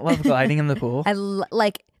don't love gliding in the pool?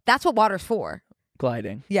 Like that's what water's for.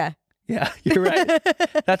 Gliding. Yeah. Yeah, you're right.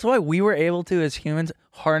 That's why we were able to, as humans,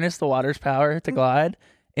 harness the water's power to glide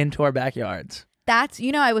into our backyards.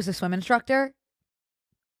 I was a swim instructor.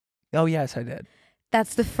 Oh yes, I did.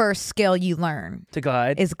 That's the first skill you learn. To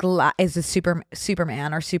glide? Is a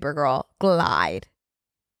Superman or Supergirl. Glide.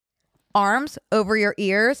 Arms over your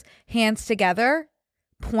ears, hands together,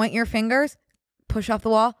 point your fingers, push off the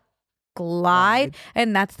wall, glide.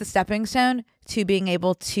 And that's the stepping stone to being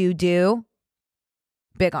able to do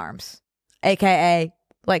big arms, aka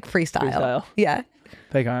like freestyle. Yeah.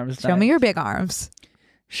 Big arms. Show me your big arms.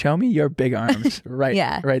 Show me your big arms. Right.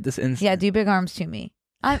 Yeah. Right this instant. Yeah, do big arms to me.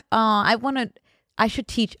 I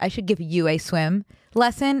should give you a swim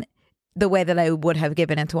lesson the way that I would have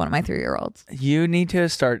given it to one of my 3-year-olds. You need to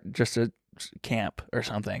start just a camp or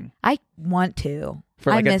something. I want to. For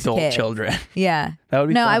like I miss adult kids. children. Yeah. That would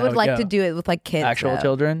be No, fun. I would How like go? to do it with like kids. Actual though.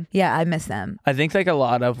 children? Yeah, I miss them. I think like a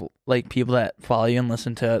lot of like people that follow you and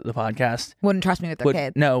listen to the podcast Wouldn't trust me with their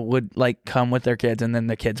kids. would like come with their kids and then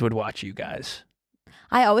the kids would watch you guys.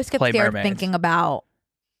 I always get Play scared mermaids. thinking about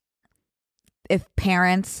if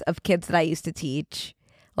parents of kids that I used to teach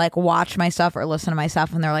like watch my stuff or listen to my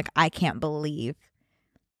stuff and they're like, I can't believe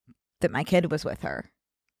that my kid was with her.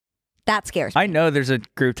 That scares me. I know there's a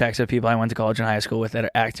group text of people I went to college and high school with that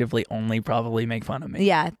are actively only probably make fun of me.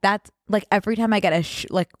 Yeah, that's like every time I get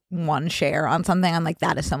a one share on something, I'm like,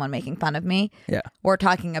 that is someone making fun of me. Yeah. Or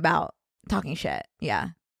talking shit. Yeah.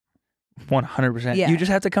 100%. Yeah. You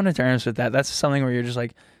just have to come to terms with that. That's something where you're just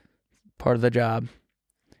like part of the job.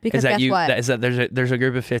 Because is that guess what? Is that there's a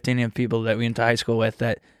group of 15 of people that we went to high school with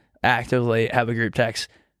that actively have a group text.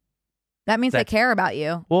 That means they care about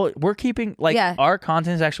you. Well, we're keeping Yeah. our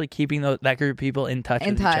content is actually keeping that group of people in touch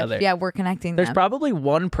with each other. Yeah, we're connecting There's them. probably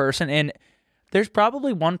one person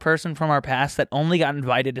from our past that only got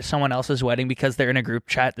invited to someone else's wedding because they're in a group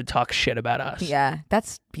chat that talks shit about us. Yeah,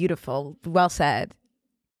 that's beautiful. Well said.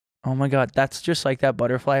 Oh my God, that's just like that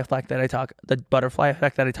butterfly effect that I talk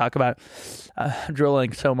about.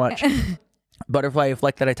 Drilling so much. Butterfly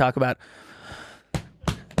effect that I talk about.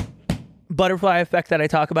 Butterfly effect that I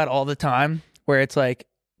talk about all the time, where it's like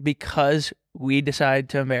because we decide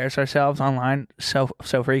to embarrass ourselves online so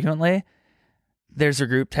frequently, there's a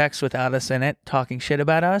group text without us in it talking shit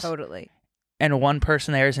about us. Totally. And one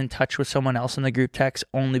person there is in touch with someone else in the group text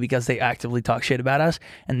only because they actively talk shit about us,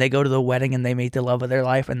 and they go to the wedding and they meet the love of their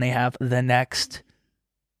life and they have the next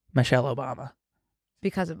Michelle Obama.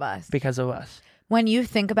 Because of us. Because of us. When you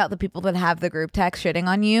think about the people that have the group text shitting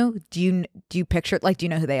on you, do you picture do you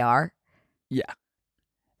know who they are? Yeah.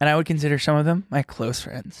 And I would consider some of them my close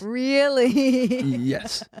friends. Really?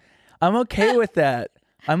 Yes. I'm okay with that.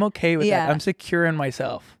 I'm okay with that. I'm secure in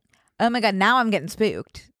myself. Oh my God, now I'm getting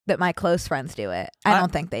spooked that my close friends do it. I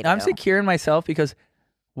don't think they do. I'm secure in myself because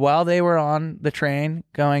while they were on the train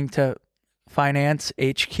going to Finance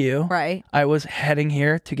HQ, right, I was heading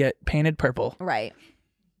here to get painted purple. Right.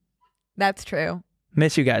 That's true.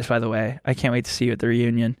 Miss you guys, by the way. I can't wait to see you at the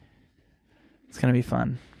reunion. It's going to be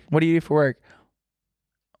fun. What do you do for work?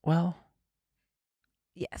 Well,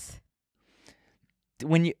 yes.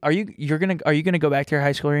 When are you going to go back to your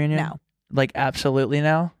high school reunion? No. Like absolutely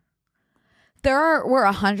no? We're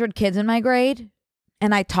 100 kids in my grade,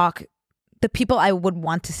 and the people I would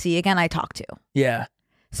want to see again, I talk to. Yeah.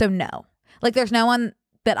 So no. Like there's no one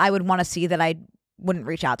that I would want to see that I wouldn't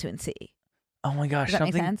reach out to and see. Oh my gosh. Does that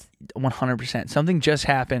make sense? 100%. Something just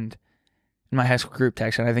happened in my high school group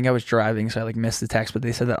text, and I think I was driving, so I missed the text, but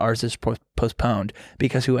they said that ours is postponed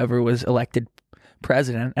because whoever was elected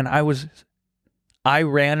president, and I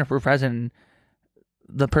ran for president.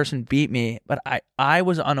 The person beat me, but I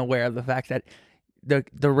was unaware of the fact that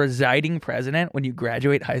the residing president, when you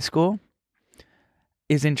graduate high school,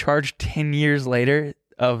 is in charge 10 years later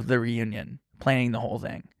of the reunion, planning the whole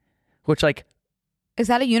thing, which is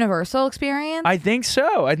that a universal experience? I think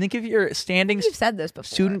so. I think if you're standing You've said this before.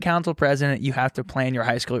 student council president, you have to plan your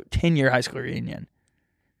 10-year high school reunion.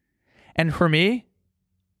 And for me,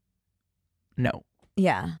 No.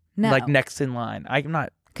 Yeah. No. Like next in line. I'm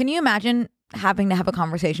not. Can you imagine having to have a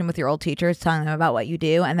conversation with your old teachers, telling them about what you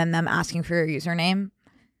do, and then them asking for your username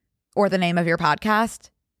or the name of your podcast?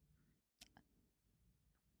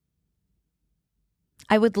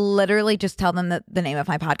 I would literally just tell them that the name of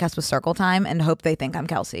my podcast was Circle Time and hope they think I'm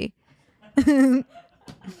Kelsey.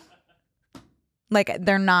 Like,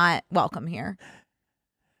 they're not welcome here.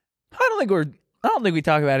 I don't think we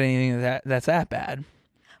talk about anything that's that bad.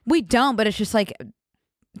 We don't, but it's just like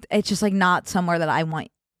not somewhere that I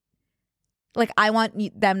want. Like, I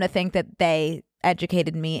want them to think that they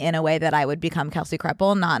educated me in a way that I would become Kelsey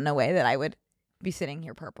Kreppel, not in a way that I would be sitting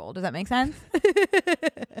here purple. Does that make sense?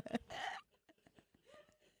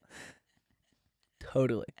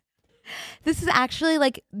 Totally. This is actually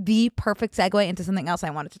like the perfect segue into something else I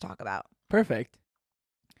wanted to talk about. Perfect.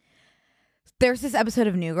 There's this episode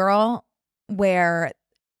of New Girl where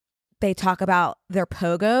they talk about their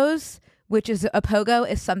pogos, which is a pogo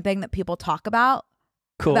is something that people talk about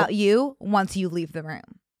about you once you leave the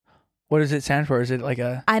room. What does it stand for? Is it like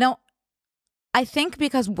a... I think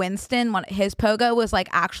because Winston, his pogo was like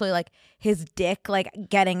actually like his dick like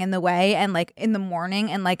getting in the way and like in the morning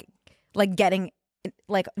and like getting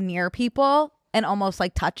like near people and almost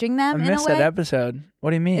like touching them. I missed that episode.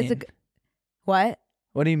 What do you mean? What?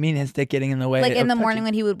 What do you mean his dick getting in the way? Like in the morning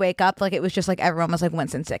when he would wake up, like it was just like everyone was like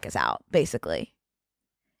Winston's dick is out, basically.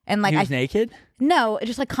 And like he was naked? No,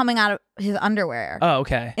 just like coming out of his underwear. Oh,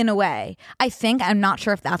 okay. In a way. I'm not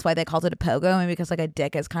sure if that's why they called it a pogo, maybe because like a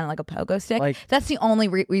dick is kind of like a pogo stick. Like, that's the only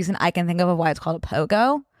reason I can think of why it's called a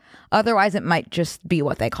pogo. Otherwise, it might just be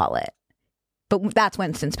what they call it. But that's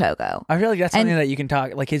Winston's pogo. I feel like that's something that you can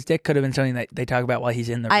talk, like his dick could have been something that they talk about while he's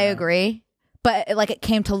in the room. I agree. But like it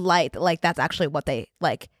came to light that like that's actually what they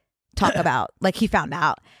like talk about. Like he found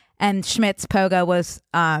out. And Schmidt's pogo was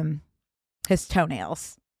his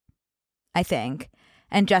toenails, I think.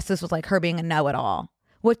 And Justice was like her being a know-it-all.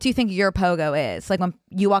 What do you think your pogo is? Like when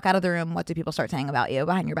you walk out of the room, what do people start saying about you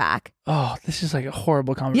behind your back? Oh, this is like a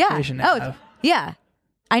horrible conversation. Yeah. Yeah.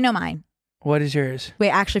 I know mine. What is yours?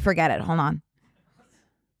 Wait, actually forget it. Hold on.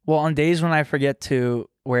 Well, on days when I forget to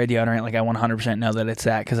wear deodorant, like I 100% know that it's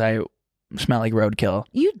that because I smell like roadkill.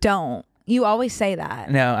 You don't. You always say that.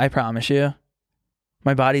 No, I promise you.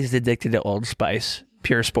 My body's addicted to Old Spice,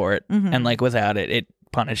 pure sport. Mm-hmm. And like without it, it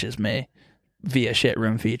punishes me via shit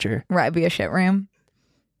room feature. Right, via shit room.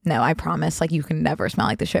 No, I promise. Like you can never smell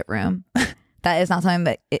like the shit room. That is not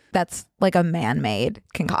something that's like a man-made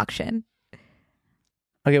concoction.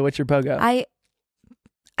 Okay, what's your pogo?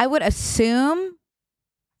 I would assume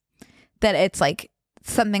that it's like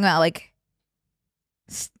something about like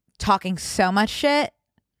talking so much shit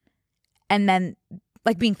and then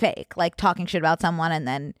like being fake, like talking shit about someone and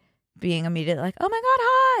then being immediately like, oh my God,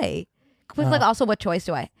 hi. With like also what choice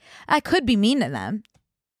do I could be mean to them,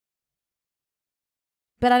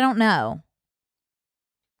 but I don't know.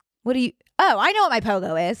 What do you, I know what my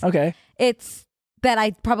pogo is. Okay. It's that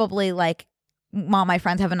I probably like, while my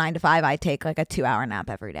friends have a 9 to 5, I take like a 2-hour nap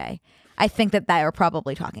every day. I think that they are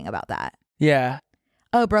probably talking about that. Yeah.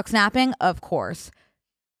 Oh, Brooke's napping? Of course.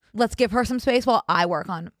 Let's give her some space while I work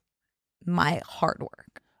on my hard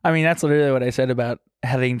work. I mean, that's literally what I said about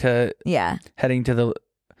heading to the...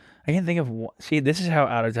 I can't think of... See, this is how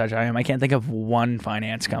out of touch I am. I can't think of one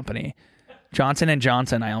finance company. Johnson &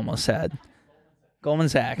 Johnson, I almost said. Goldman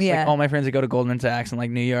Sachs. Yeah. Like all my friends that go to Goldman Sachs in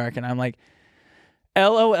like New York, and I'm like...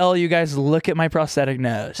 LOL, you guys look at my prosthetic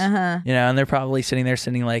nose. Uh-huh. You know, and they're probably sitting there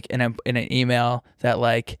like in an email that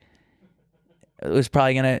like was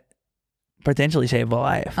probably gonna potentially save a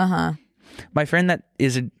life. Uh-huh. My friend that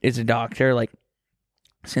is a doctor, like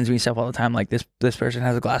sends me stuff all the time, like this person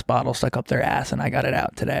has a glass bottle stuck up their ass and I got it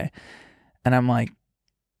out today. And I'm like,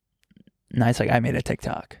 nice, like I made a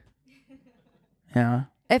TikTok. Yeah.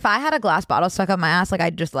 If I had a glass bottle stuck up my ass, like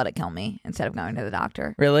I'd just let it kill me instead of going to the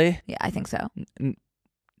doctor. Really? Yeah, I think so.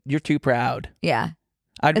 You're too proud. Yeah.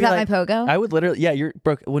 Is that like, my pogo? I would literally, yeah, you're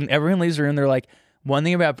Brooke. When everyone leaves the room, they're like, one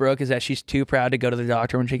thing about Brooke is that she's too proud to go to the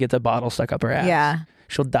doctor when she gets a bottle stuck up her ass. Yeah.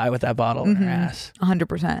 She'll die with that bottle in her ass.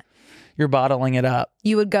 100%. You're bottling it up.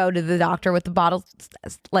 You would go to the doctor with the bottle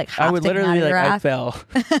like half I would literally be like, I ass. fell.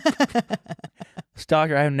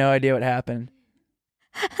 Doctor, I have no idea what happened.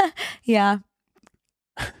 Yeah.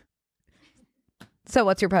 So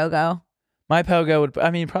what's your pogo? My pogo would,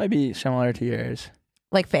 I mean, probably be similar to yours.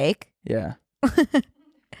 Like fake? Yeah. I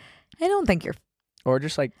don't think you're... Or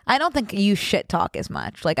just like... I don't think you shit talk as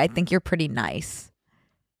much. Like, I think you're pretty nice.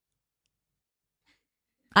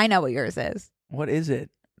 I know what yours is. What is it?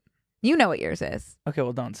 You know what yours is. Okay,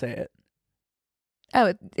 well, don't say it.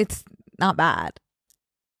 Oh, it's not bad.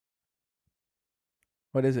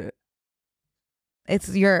 What is it?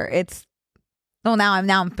 Well, now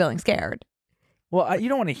I'm feeling scared. Well, you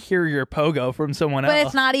don't want to hear your pogo from someone But else.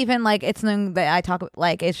 it's not even like it's something that I talk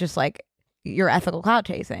like. It's just like you're ethical clout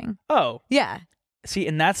chasing. Oh, Yeah. see,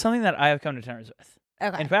 and that's something that I have come to terms with.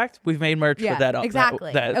 Okay. In fact, we've made merch Yeah, with that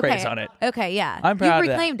exactly. that Okay. phrase on it. Okay. Yeah. I'm proud of You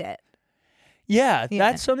that. reclaimed it. Yeah, Yeah.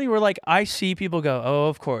 that's something where like I see people go, oh,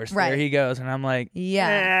 of course, there Right. he goes, and I'm like,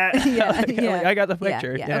 Yeah. eh. Yeah. Like, Yeah. I got the Yeah,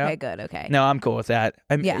 picture. Yeah. you know? Okay. Good. Okay. No, I'm cool with that.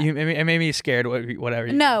 Yeah. It made me scared. Whatever.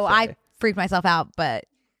 No, I freaked myself out, but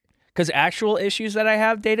because actual issues that I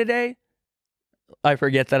have day to day, I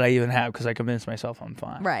forget that I even have because I convince myself I'm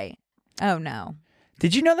fine. right. Oh no.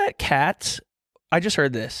 Did you know that cats? I just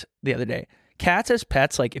heard this the other day. Cats as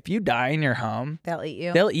pets, like if you die in your home, They'll eat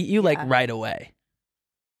you. they'll eat you like Yeah. right away.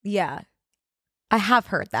 Yeah. I have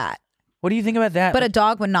heard that. What do you think about that? But a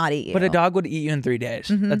dog would not eat you. But a dog would eat you in 3 days.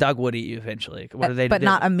 Mhm. A dog would eat you eventually. What do they But do?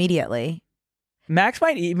 not immediately. Max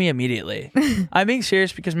might eat me immediately. I'm being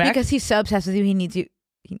serious because Max Because he's so obsessed with you, he needs you.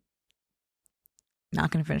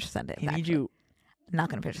 Not going to finish the sentence. he needs actually. you. Not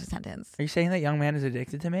going to finish the sentence. Are you saying that young man is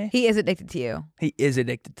addicted to me? He is addicted to you. He is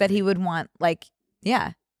addicted to That me. he would want, like,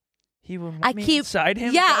 yeah. He would want I me keep inside him?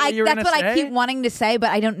 Is Yeah, that what you were that's gonna what I say? keep wanting to say, but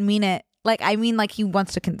I don't mean it. Like, I mean, like he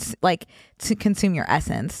wants to to consume your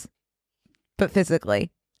essence, but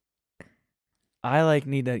physically. I like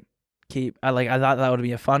need to keep. I thought that would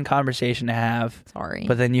be a fun conversation to have. Sorry,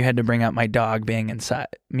 But then you had to bring up my dog being inside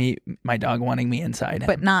me. My dog wanting me inside him.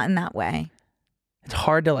 but not in that way. It's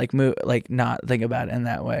hard to like move, like not think about it in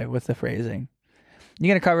that way with the phrasing. You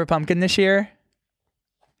gonna carve a pumpkin this year?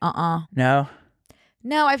 No.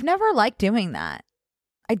 No, I've never liked doing that.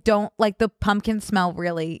 I don't like the pumpkin smell.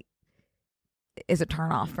 Really, is a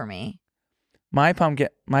turn off for me, My pumpkin.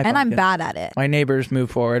 and I'm bad at it. My neighbors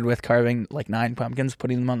moved forward with carving like 9 pumpkins,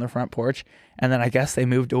 putting them on the front porch, and then I guess they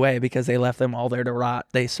moved away because they left them all there to rot.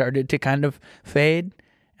 They started to kind of fade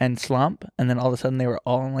and slump, and then all of a sudden they were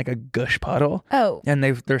all in like a gush puddle, Oh, and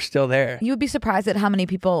they're still there. you would be surprised at how many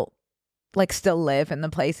people like still live in the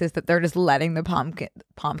places that they're just letting the pumpkins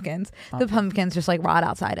just like rot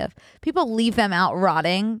outside of. People leave them out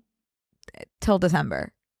rotting till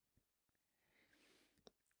December.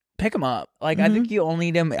 Pick them up. Like I think you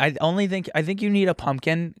only need them. I think you need a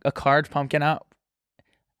pumpkin, a carved pumpkin out.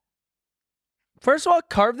 First of all,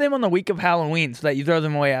 carve them on the week of Halloween so that you throw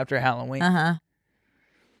them away after Halloween. Uh-huh.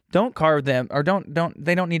 Don't carve them, or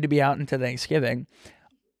they don't need to be out until Thanksgiving.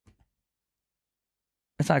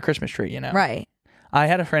 It's not a Christmas tree, you know. Right. I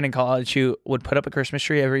had a friend in college who would put up a Christmas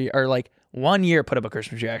tree or like 1 year put up a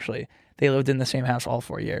Christmas tree. Actually, they lived in the same house all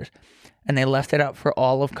 4 years, and they left it up for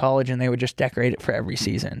all of college, and they would just decorate it for every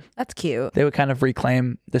season. That's cute. They would kind of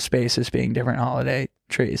reclaim the space as being different holiday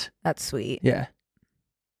trees. That's sweet. Yeah.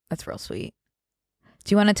 That's real sweet.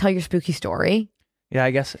 Do you want to tell your spooky story? Yeah,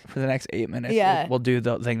 I guess for the next 8 minutes, Yeah. we'll do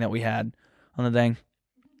the thing that we had on the thing.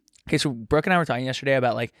 Okay, so Brooke and I were talking yesterday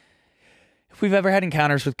about like if we've ever had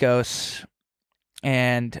encounters with ghosts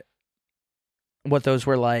and what those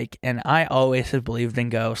were like. And I always have believed in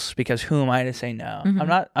ghosts because who am I to say no?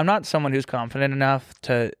 Mhm. I'm not someone who's confident enough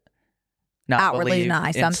to not Outwardly believe deny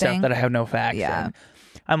in something. stuff that I have no facts Yeah. in.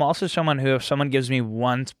 I'm also someone who, if someone gives me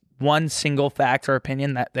one single fact or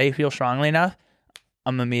opinion that they feel strongly enough,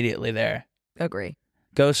 I'm immediately there. Agree.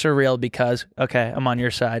 Ghosts are real because, okay, I'm on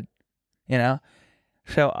your side, you know?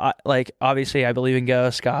 So, obviously, I believe in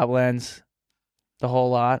ghosts, goblins, the whole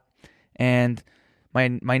lot. And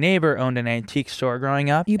my neighbor owned an antique store growing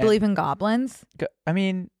up. You and believe in goblins? I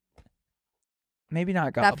mean, maybe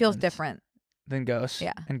not goblins. That feels different. Than ghosts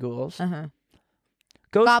Yeah. and ghouls. Uh-huh.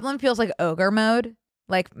 Ghost, Goblin feels like ogre mode,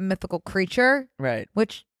 like mythical creature, right.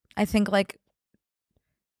 which I think like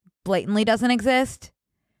blatantly doesn't exist.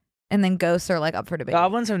 And then ghosts are like up for debate.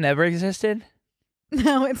 Goblins have never existed,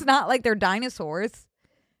 No, it's not like they're dinosaurs.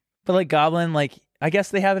 but like goblin, like, I guess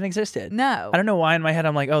they haven't existed. No. I don't know why in my head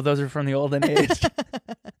I'm like, oh, those are from the olden days.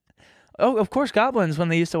 Oh, of course, goblins when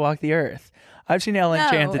they used to walk the earth. I've seen Ellen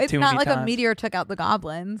Enchanted it's too not many like times. a meteor took out the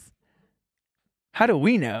goblins. How do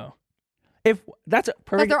we know? If that's a But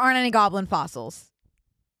perfect there aren't any goblin fossils.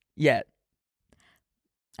 yet.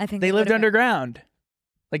 I think They lived would've been- underground,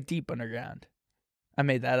 like deep underground. I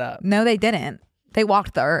made that up. No, they didn't. They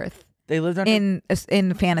walked the earth They lived under.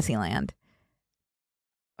 in Fantasyland.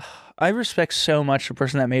 I respect so much the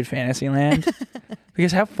person that made Fantasyland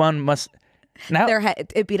because how fun must now. Their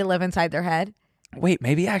head, it'd be to live inside their head. Wait,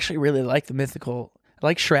 maybe I actually really like the mythical,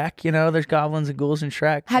 like Shrek. You know, there's goblins and ghouls in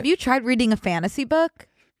Shrek. Have you tried reading a fantasy book?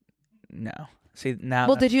 No. See now.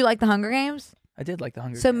 Well, did you like the Hunger Games? I did like the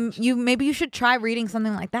Hunger So Games. maybe you should try reading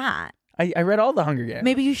something like that. I read all the Hunger Games.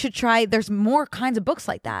 Maybe you should try. There's more kinds of books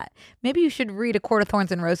like that. Maybe you should read A Court of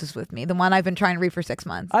Thorns and Roses with me, the one I've been trying to read for 6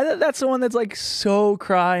 months. I thought that's the one that's like so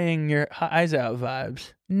crying your eyes out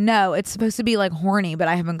vibes. No, it's supposed to be like horny, but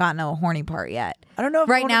I haven't gotten to a horny part yet. I don't know.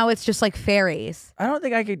 Right now, it's just like fairies. I don't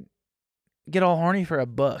think I could get all horny for a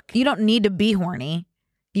book. You don't need to be horny.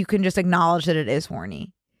 You can just acknowledge that it is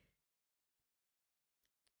horny.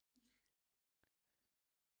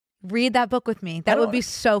 Read that book with me. That would be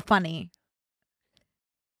so funny.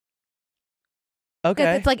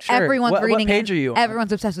 Okay, it's like sure. everyone's reading What page it. are you on?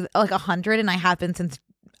 Everyone's obsessed with it. Like 100, and I have been since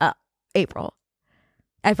April.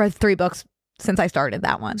 I've read 3 books since I started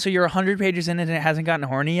that one. So you're 100 pages in it and it hasn't gotten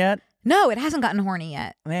horny yet? No, it hasn't gotten horny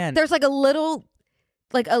yet. Man. There's like a little,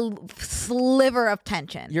 like a sliver of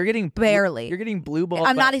tension. You're getting barely. You're getting blue balled.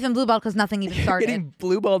 I'm not even blue balled because nothing even started. You're getting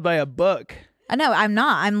blue balled by a book. No, I'm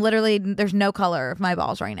not. I'm literally, there's no color of my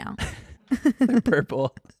balls right now.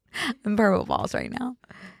 Purple. I'm purple balls right now.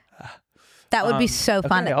 That would be so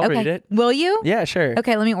fun. Okay, I'll read it. Will you? Yeah, sure.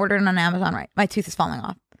 Okay, let me order it on Amazon. Right, my tooth is falling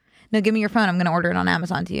off. No, give me your phone. I'm gonna order it on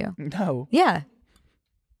Amazon to you. No. Yeah.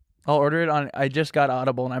 I'll order it on. I just got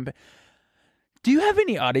Audible, and Do you have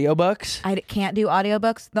any audiobooks? I can't do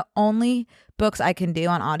audiobooks. The only books I can do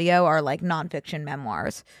on audio are like nonfiction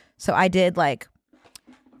memoirs. So I did like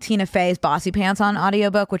Tina Fey's Bossy Pants on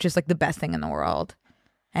audiobook, which is like the best thing in the world,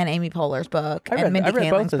 and Amy Poehler's book, and Mindy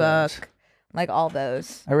Kaling's book. Like all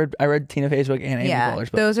those. I read Tina Fey's book and Amy Poehler's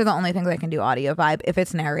book. Those are the only things I can do audio vibe if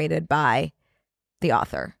it's narrated by the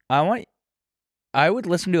author. I would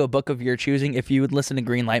listen to a book of your choosing if you would listen to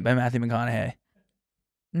Green Light by Matthew McConaughey.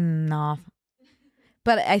 No.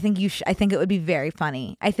 But I think I think it would be very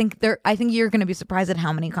funny. I think you're going to be surprised at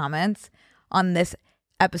how many comments on this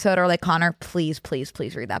episode are like, Connor, please, please,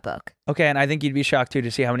 please read that book. Okay, and I think you'd be shocked too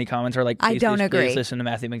to see how many comments are like, please, I don't agree. Please listen to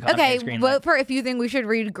Matthew McConaughey's Okay, Green vote Light. for if you think we should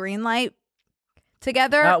read Green Light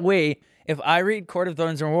together. Wait, if I read Court of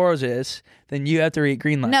Thorns and Roses, then you have to read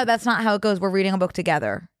Green Light. No, that's not how it goes. We're reading a book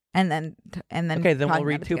together, and then okay, then we'll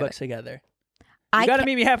read 2 books together. You gotta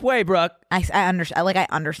meet me halfway, Brooke. I understand. Like I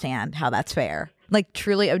understand how that's fair. Like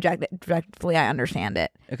truly objectively, I understand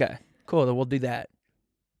it. Okay, cool. Then we'll do that.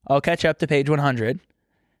 I'll catch up to page 100,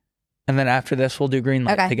 and then after this, we'll do Green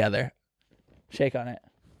Light together. Shake on it.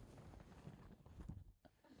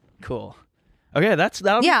 Cool. Okay,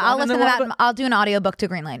 that'll yeah. be I'll listen to that. I'll do an audiobook to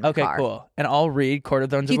Green Light. In the car. Cool. And I'll read Court of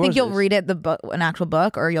Thorns. Do you think you'll read it an actual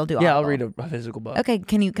book, or you'll do? Yeah, Audible? I'll read a physical book. Okay.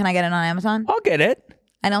 Can I get it on Amazon? I'll get it.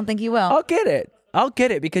 I don't think you will. I'll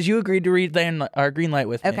get it because you agreed to read our Green Light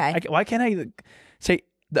with me. Okay. Why can't I say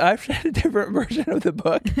I've said a different version of the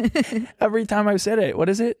book every time I've said it? What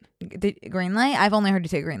is it? Green Light? I've only heard you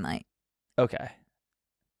say Green Light. Okay.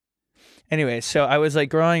 Anyway, so I was like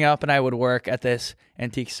growing up and I would work at this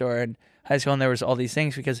antique store in high school, and there was all these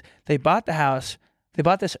things because they bought the house. They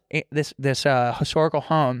bought this historical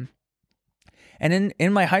home, and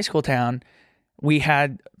in my high school town, we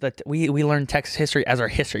had we learned Texas history as our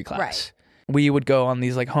history class. Right. We would go on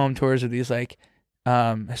these like home tours of these like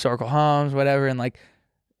historical homes, whatever, and like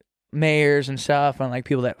mayors and stuff, and like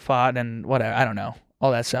people that fought and whatever. I don't know,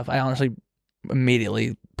 all that stuff. I honestly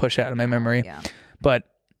immediately pushed out of my memory. Yeah. But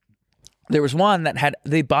there was one that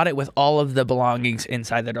they bought it with all of the belongings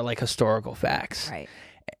inside that are like historical facts. Right.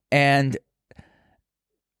 And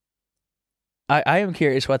I am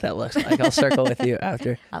curious what that looks like. I'll circle with you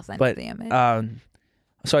after. I'll send you the image.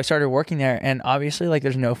 So I started working there, and obviously like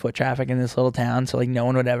there's no foot traffic in this little town, so like no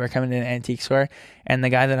one would ever come into an antique store. And the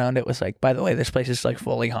guy that owned it was like, by the way, this place is like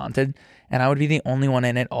fully haunted, and I would be the only one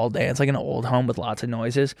in it all day. It's like an old home with lots of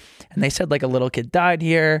noises. And they said like a little kid died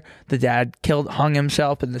here. The dad hung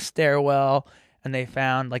himself in the stairwell, and they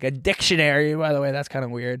found like a dictionary, by the way, that's kind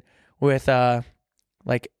of weird, with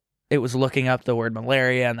like it was looking up the word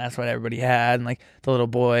malaria, and that's what everybody had. And like the little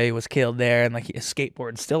boy was killed there, and like his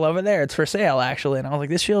skateboard's still over there. It's for sale actually. And I was like,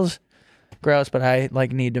 this feels gross, but I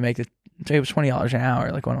like need to make it. It was $20 an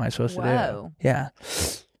hour. Like, what am I supposed to do? Yeah.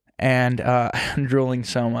 And I'm drooling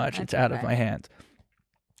so much, it's out of my hands.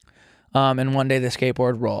 And one day the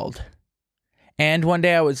skateboard rolled, and one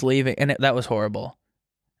day I was leaving, and that was horrible.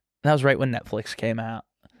 That was right when Netflix came out,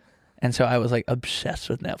 and so I was like obsessed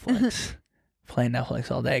with Netflix. Playing Netflix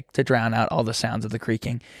all day to drown out all the sounds of the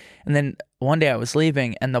creaking. And then one day I was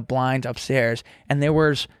leaving, and the blinds upstairs, and there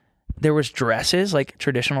was dresses, like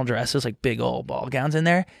traditional dresses, like big old ball gowns in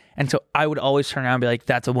there. And so I would always turn around and be like,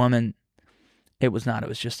 that's a woman. It was not, it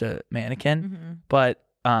was just a mannequin. Mm-hmm. But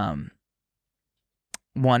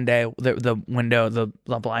one day the window, the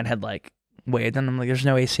blind had like waved, and I'm like, there's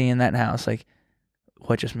no AC in that house. Like,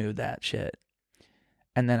 what just moved that shit?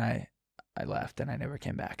 And then I left, and I never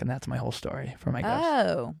came back, and that's my whole story for my ghost.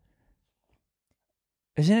 Oh.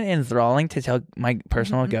 Isn't it enthralling to tell my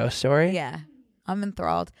personal ghost story? Yeah, I'm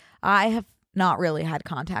enthralled. I have not really had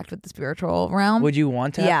contact with the spiritual realm. Would you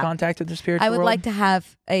want to have contact with the spiritual world? I would like to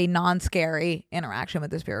have a non-scary interaction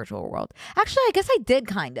with the spiritual world. Actually, I guess I did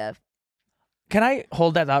kind of. Can I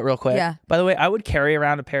hold that thought real quick? Yeah. By the way, I would carry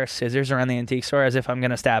around a pair of scissors around the antique store as if I'm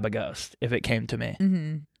going to stab a ghost if it came to me.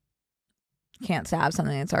 Mm-hmm. Can't stab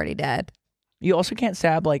something that's already dead. You also can't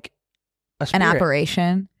stab like a spirit. An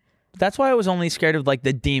apparition. That's why I was only scared of like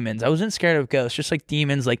the demons. I wasn't scared of ghosts, just like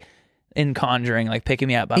demons like in Conjuring, like picking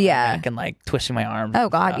me up by my neck and like twisting my arm. Oh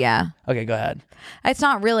God, yeah. Okay, go ahead. It's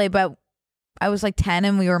not really, but I was like 10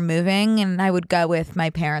 and we were moving and I would go with my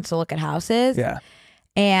parents to look at houses. Yeah.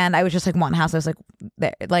 And I was just like, one house, I was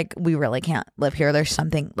like, we really can't live here. There's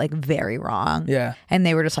something like very wrong. Yeah. And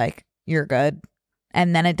they were just like, you're good.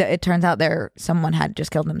 And then it turns out someone had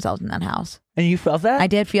just killed themselves in that house. And you felt that? I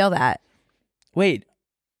did feel that. Wait,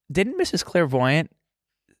 didn't Mrs. Clairvoyant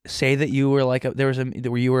say that you were like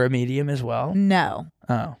you were a medium as well? No.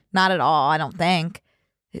 Oh. Not at all, I don't think.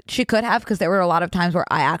 She could have, because there were a lot of times where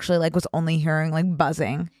I actually like was only hearing like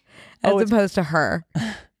buzzing as opposed to her.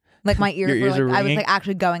 Like my ears, were like, I was like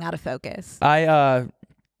actually going out of focus. I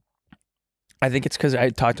think it's because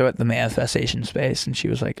I talked about the manifestation space and she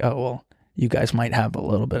was like, oh, well, you guys might have a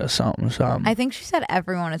little bit of something. I think she said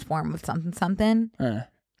everyone is born with something.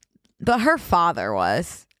 But her father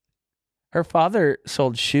was. Her father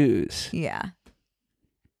sold shoes. Yeah.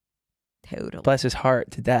 Totally. Bless his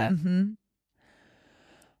heart to death. Mm-hmm.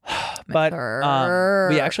 But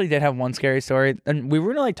we actually did have one scary story. And we were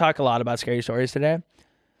going to like talk a lot about scary stories today.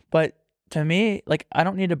 But to me, like, I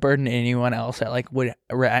don't need to burden anyone else that like would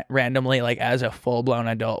randomly, like as a full-blown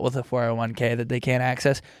adult with a 401k that they can't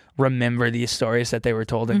access, remember these stories that they were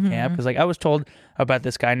told in camp. Because like I was told about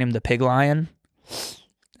this guy named the Pig Lion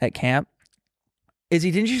at camp.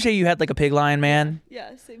 Didn't you say you had like a pig lion man?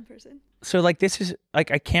 Yeah, same person. So like this is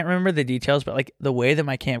like, I can't remember the details, but like the way that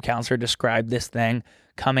my camp counselor described this thing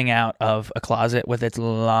coming out of a closet with its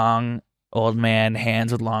long old man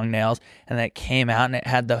hands with long nails, and that came out and it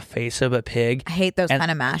had the face of a pig. I hate those kind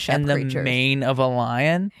of mashup and creatures. the mane of a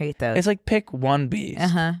lion. Hate those. It's like pick one beast.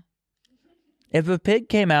 Uh-huh. If a pig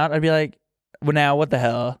came out, I'd be like, well, now what the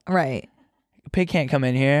hell? Right. A pig can't come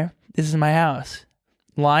in here. This is my house.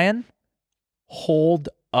 Lion, hold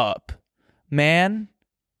up. Man,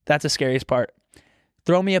 that's the scariest part.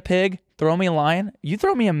 Throw me a pig, throw me a lion. You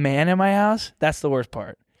throw me a man in my house, that's the worst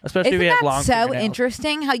part. Especially if you have long so fingernails.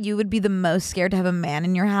 Interesting how you would be the most scared to have a man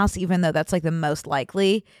in your house, even though that's like the most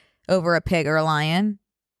likely over a pig or a lion.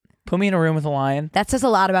 Put me in a room with a lion. That says a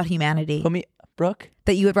lot about humanity. Put me, Brooke.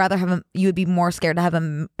 That you would rather have you would be more scared to have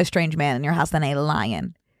a strange man in your house than a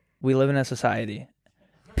lion. We live in a society.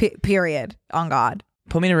 Period. On God.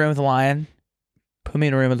 Put me in a room with a lion. Put me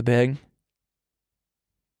in a room with a pig.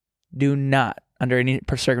 Do not, under any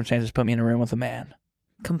circumstances, put me in a room with a man.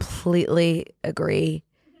 Completely agree.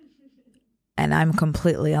 And I'm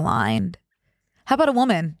completely aligned. How about a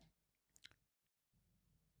woman?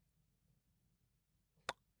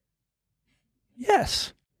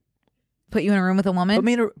 Yes. Put you in a room with a woman?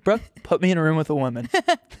 Brooke, put me in a room with a woman.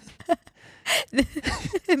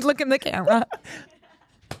 Look in the camera.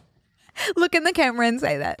 Look in the camera and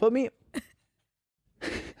say that. Put me...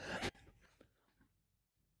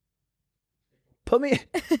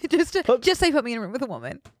 just say put me in a room with a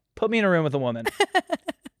woman. Put me in a room with a woman.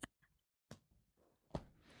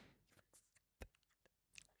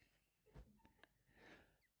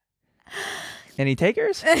 Any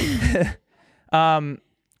takers? I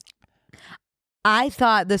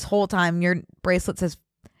thought this whole time your bracelet says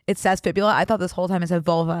fibula. I thought this whole time it said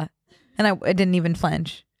vulva, and I didn't even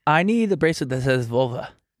flinch. I need a bracelet that says vulva.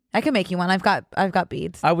 I can make you one. I've got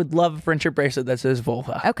beads. I would love a friendship bracelet that says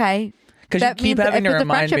vulva. Okay. Because you keep having to remind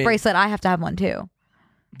me. If it's a friendship bracelet, I have to have one too.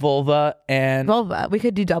 Vulva and... Vulva. We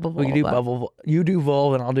could do double vulva. We could do double... You do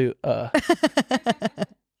vulva and I'll do...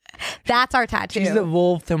 That's our tattoo. She's the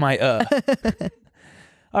vulva to my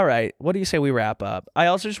All right. What do you say we wrap up? I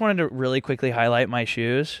also just wanted to really quickly highlight my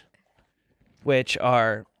shoes, which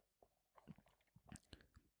are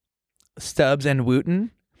Stubbs and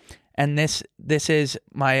Wooten. And this is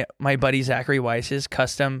my buddy Zachary Weiss's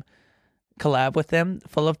custom collab with them,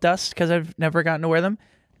 full of dust, because I've never gotten to wear them.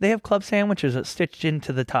 They have club sandwiches stitched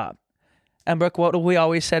into the top. And Brooke, what have we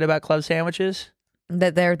always said about club sandwiches?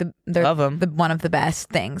 That they're Love them. One of the best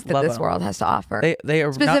things that this world has to offer. They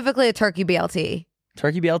are specifically a turkey BLT.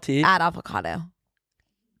 Turkey BLT. Add avocado.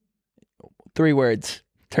 3 words.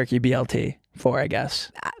 Turkey BLT. 4, I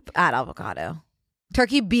guess. Add avocado.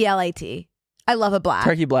 Turkey BLAT. I love a blat.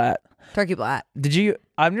 Turkey blat. Turkey blat.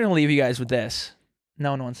 I'm going to leave you guys with this. No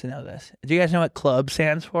one wants to know this. Do you guys know what CLUB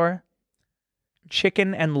stands for?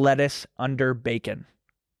 Chicken and lettuce under bacon.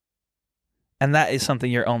 And that is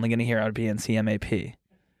something you're only going to hear out of PNC-MAP.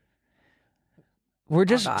 We're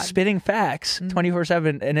just spitting facts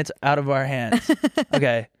 24/7, and it's out of our hands.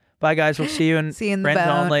 Okay. Bye, guys. We'll see you in the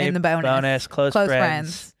only, in the bonus. Close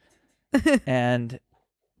friends. And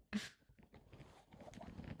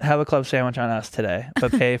have a club sandwich on us today,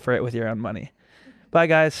 but pay for it with your own money. Bye,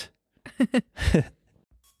 guys.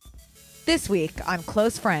 This week on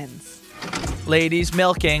Close Friends. Ladies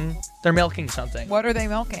milking. They're milking something. What are they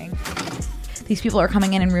milking? These people are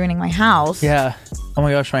coming in and ruining my house. Yeah. Oh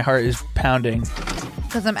my gosh, my heart is pounding.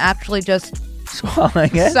 Because I'm actually just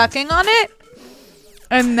swallowing it, sucking on it,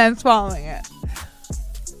 and then swallowing it.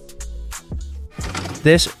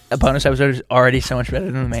 This bonus episode is already so much better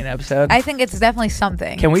than the main episode. I think it's definitely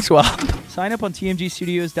something. Can we swap? Sign up on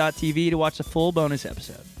tmgstudios.tv to watch the full bonus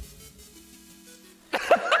episode.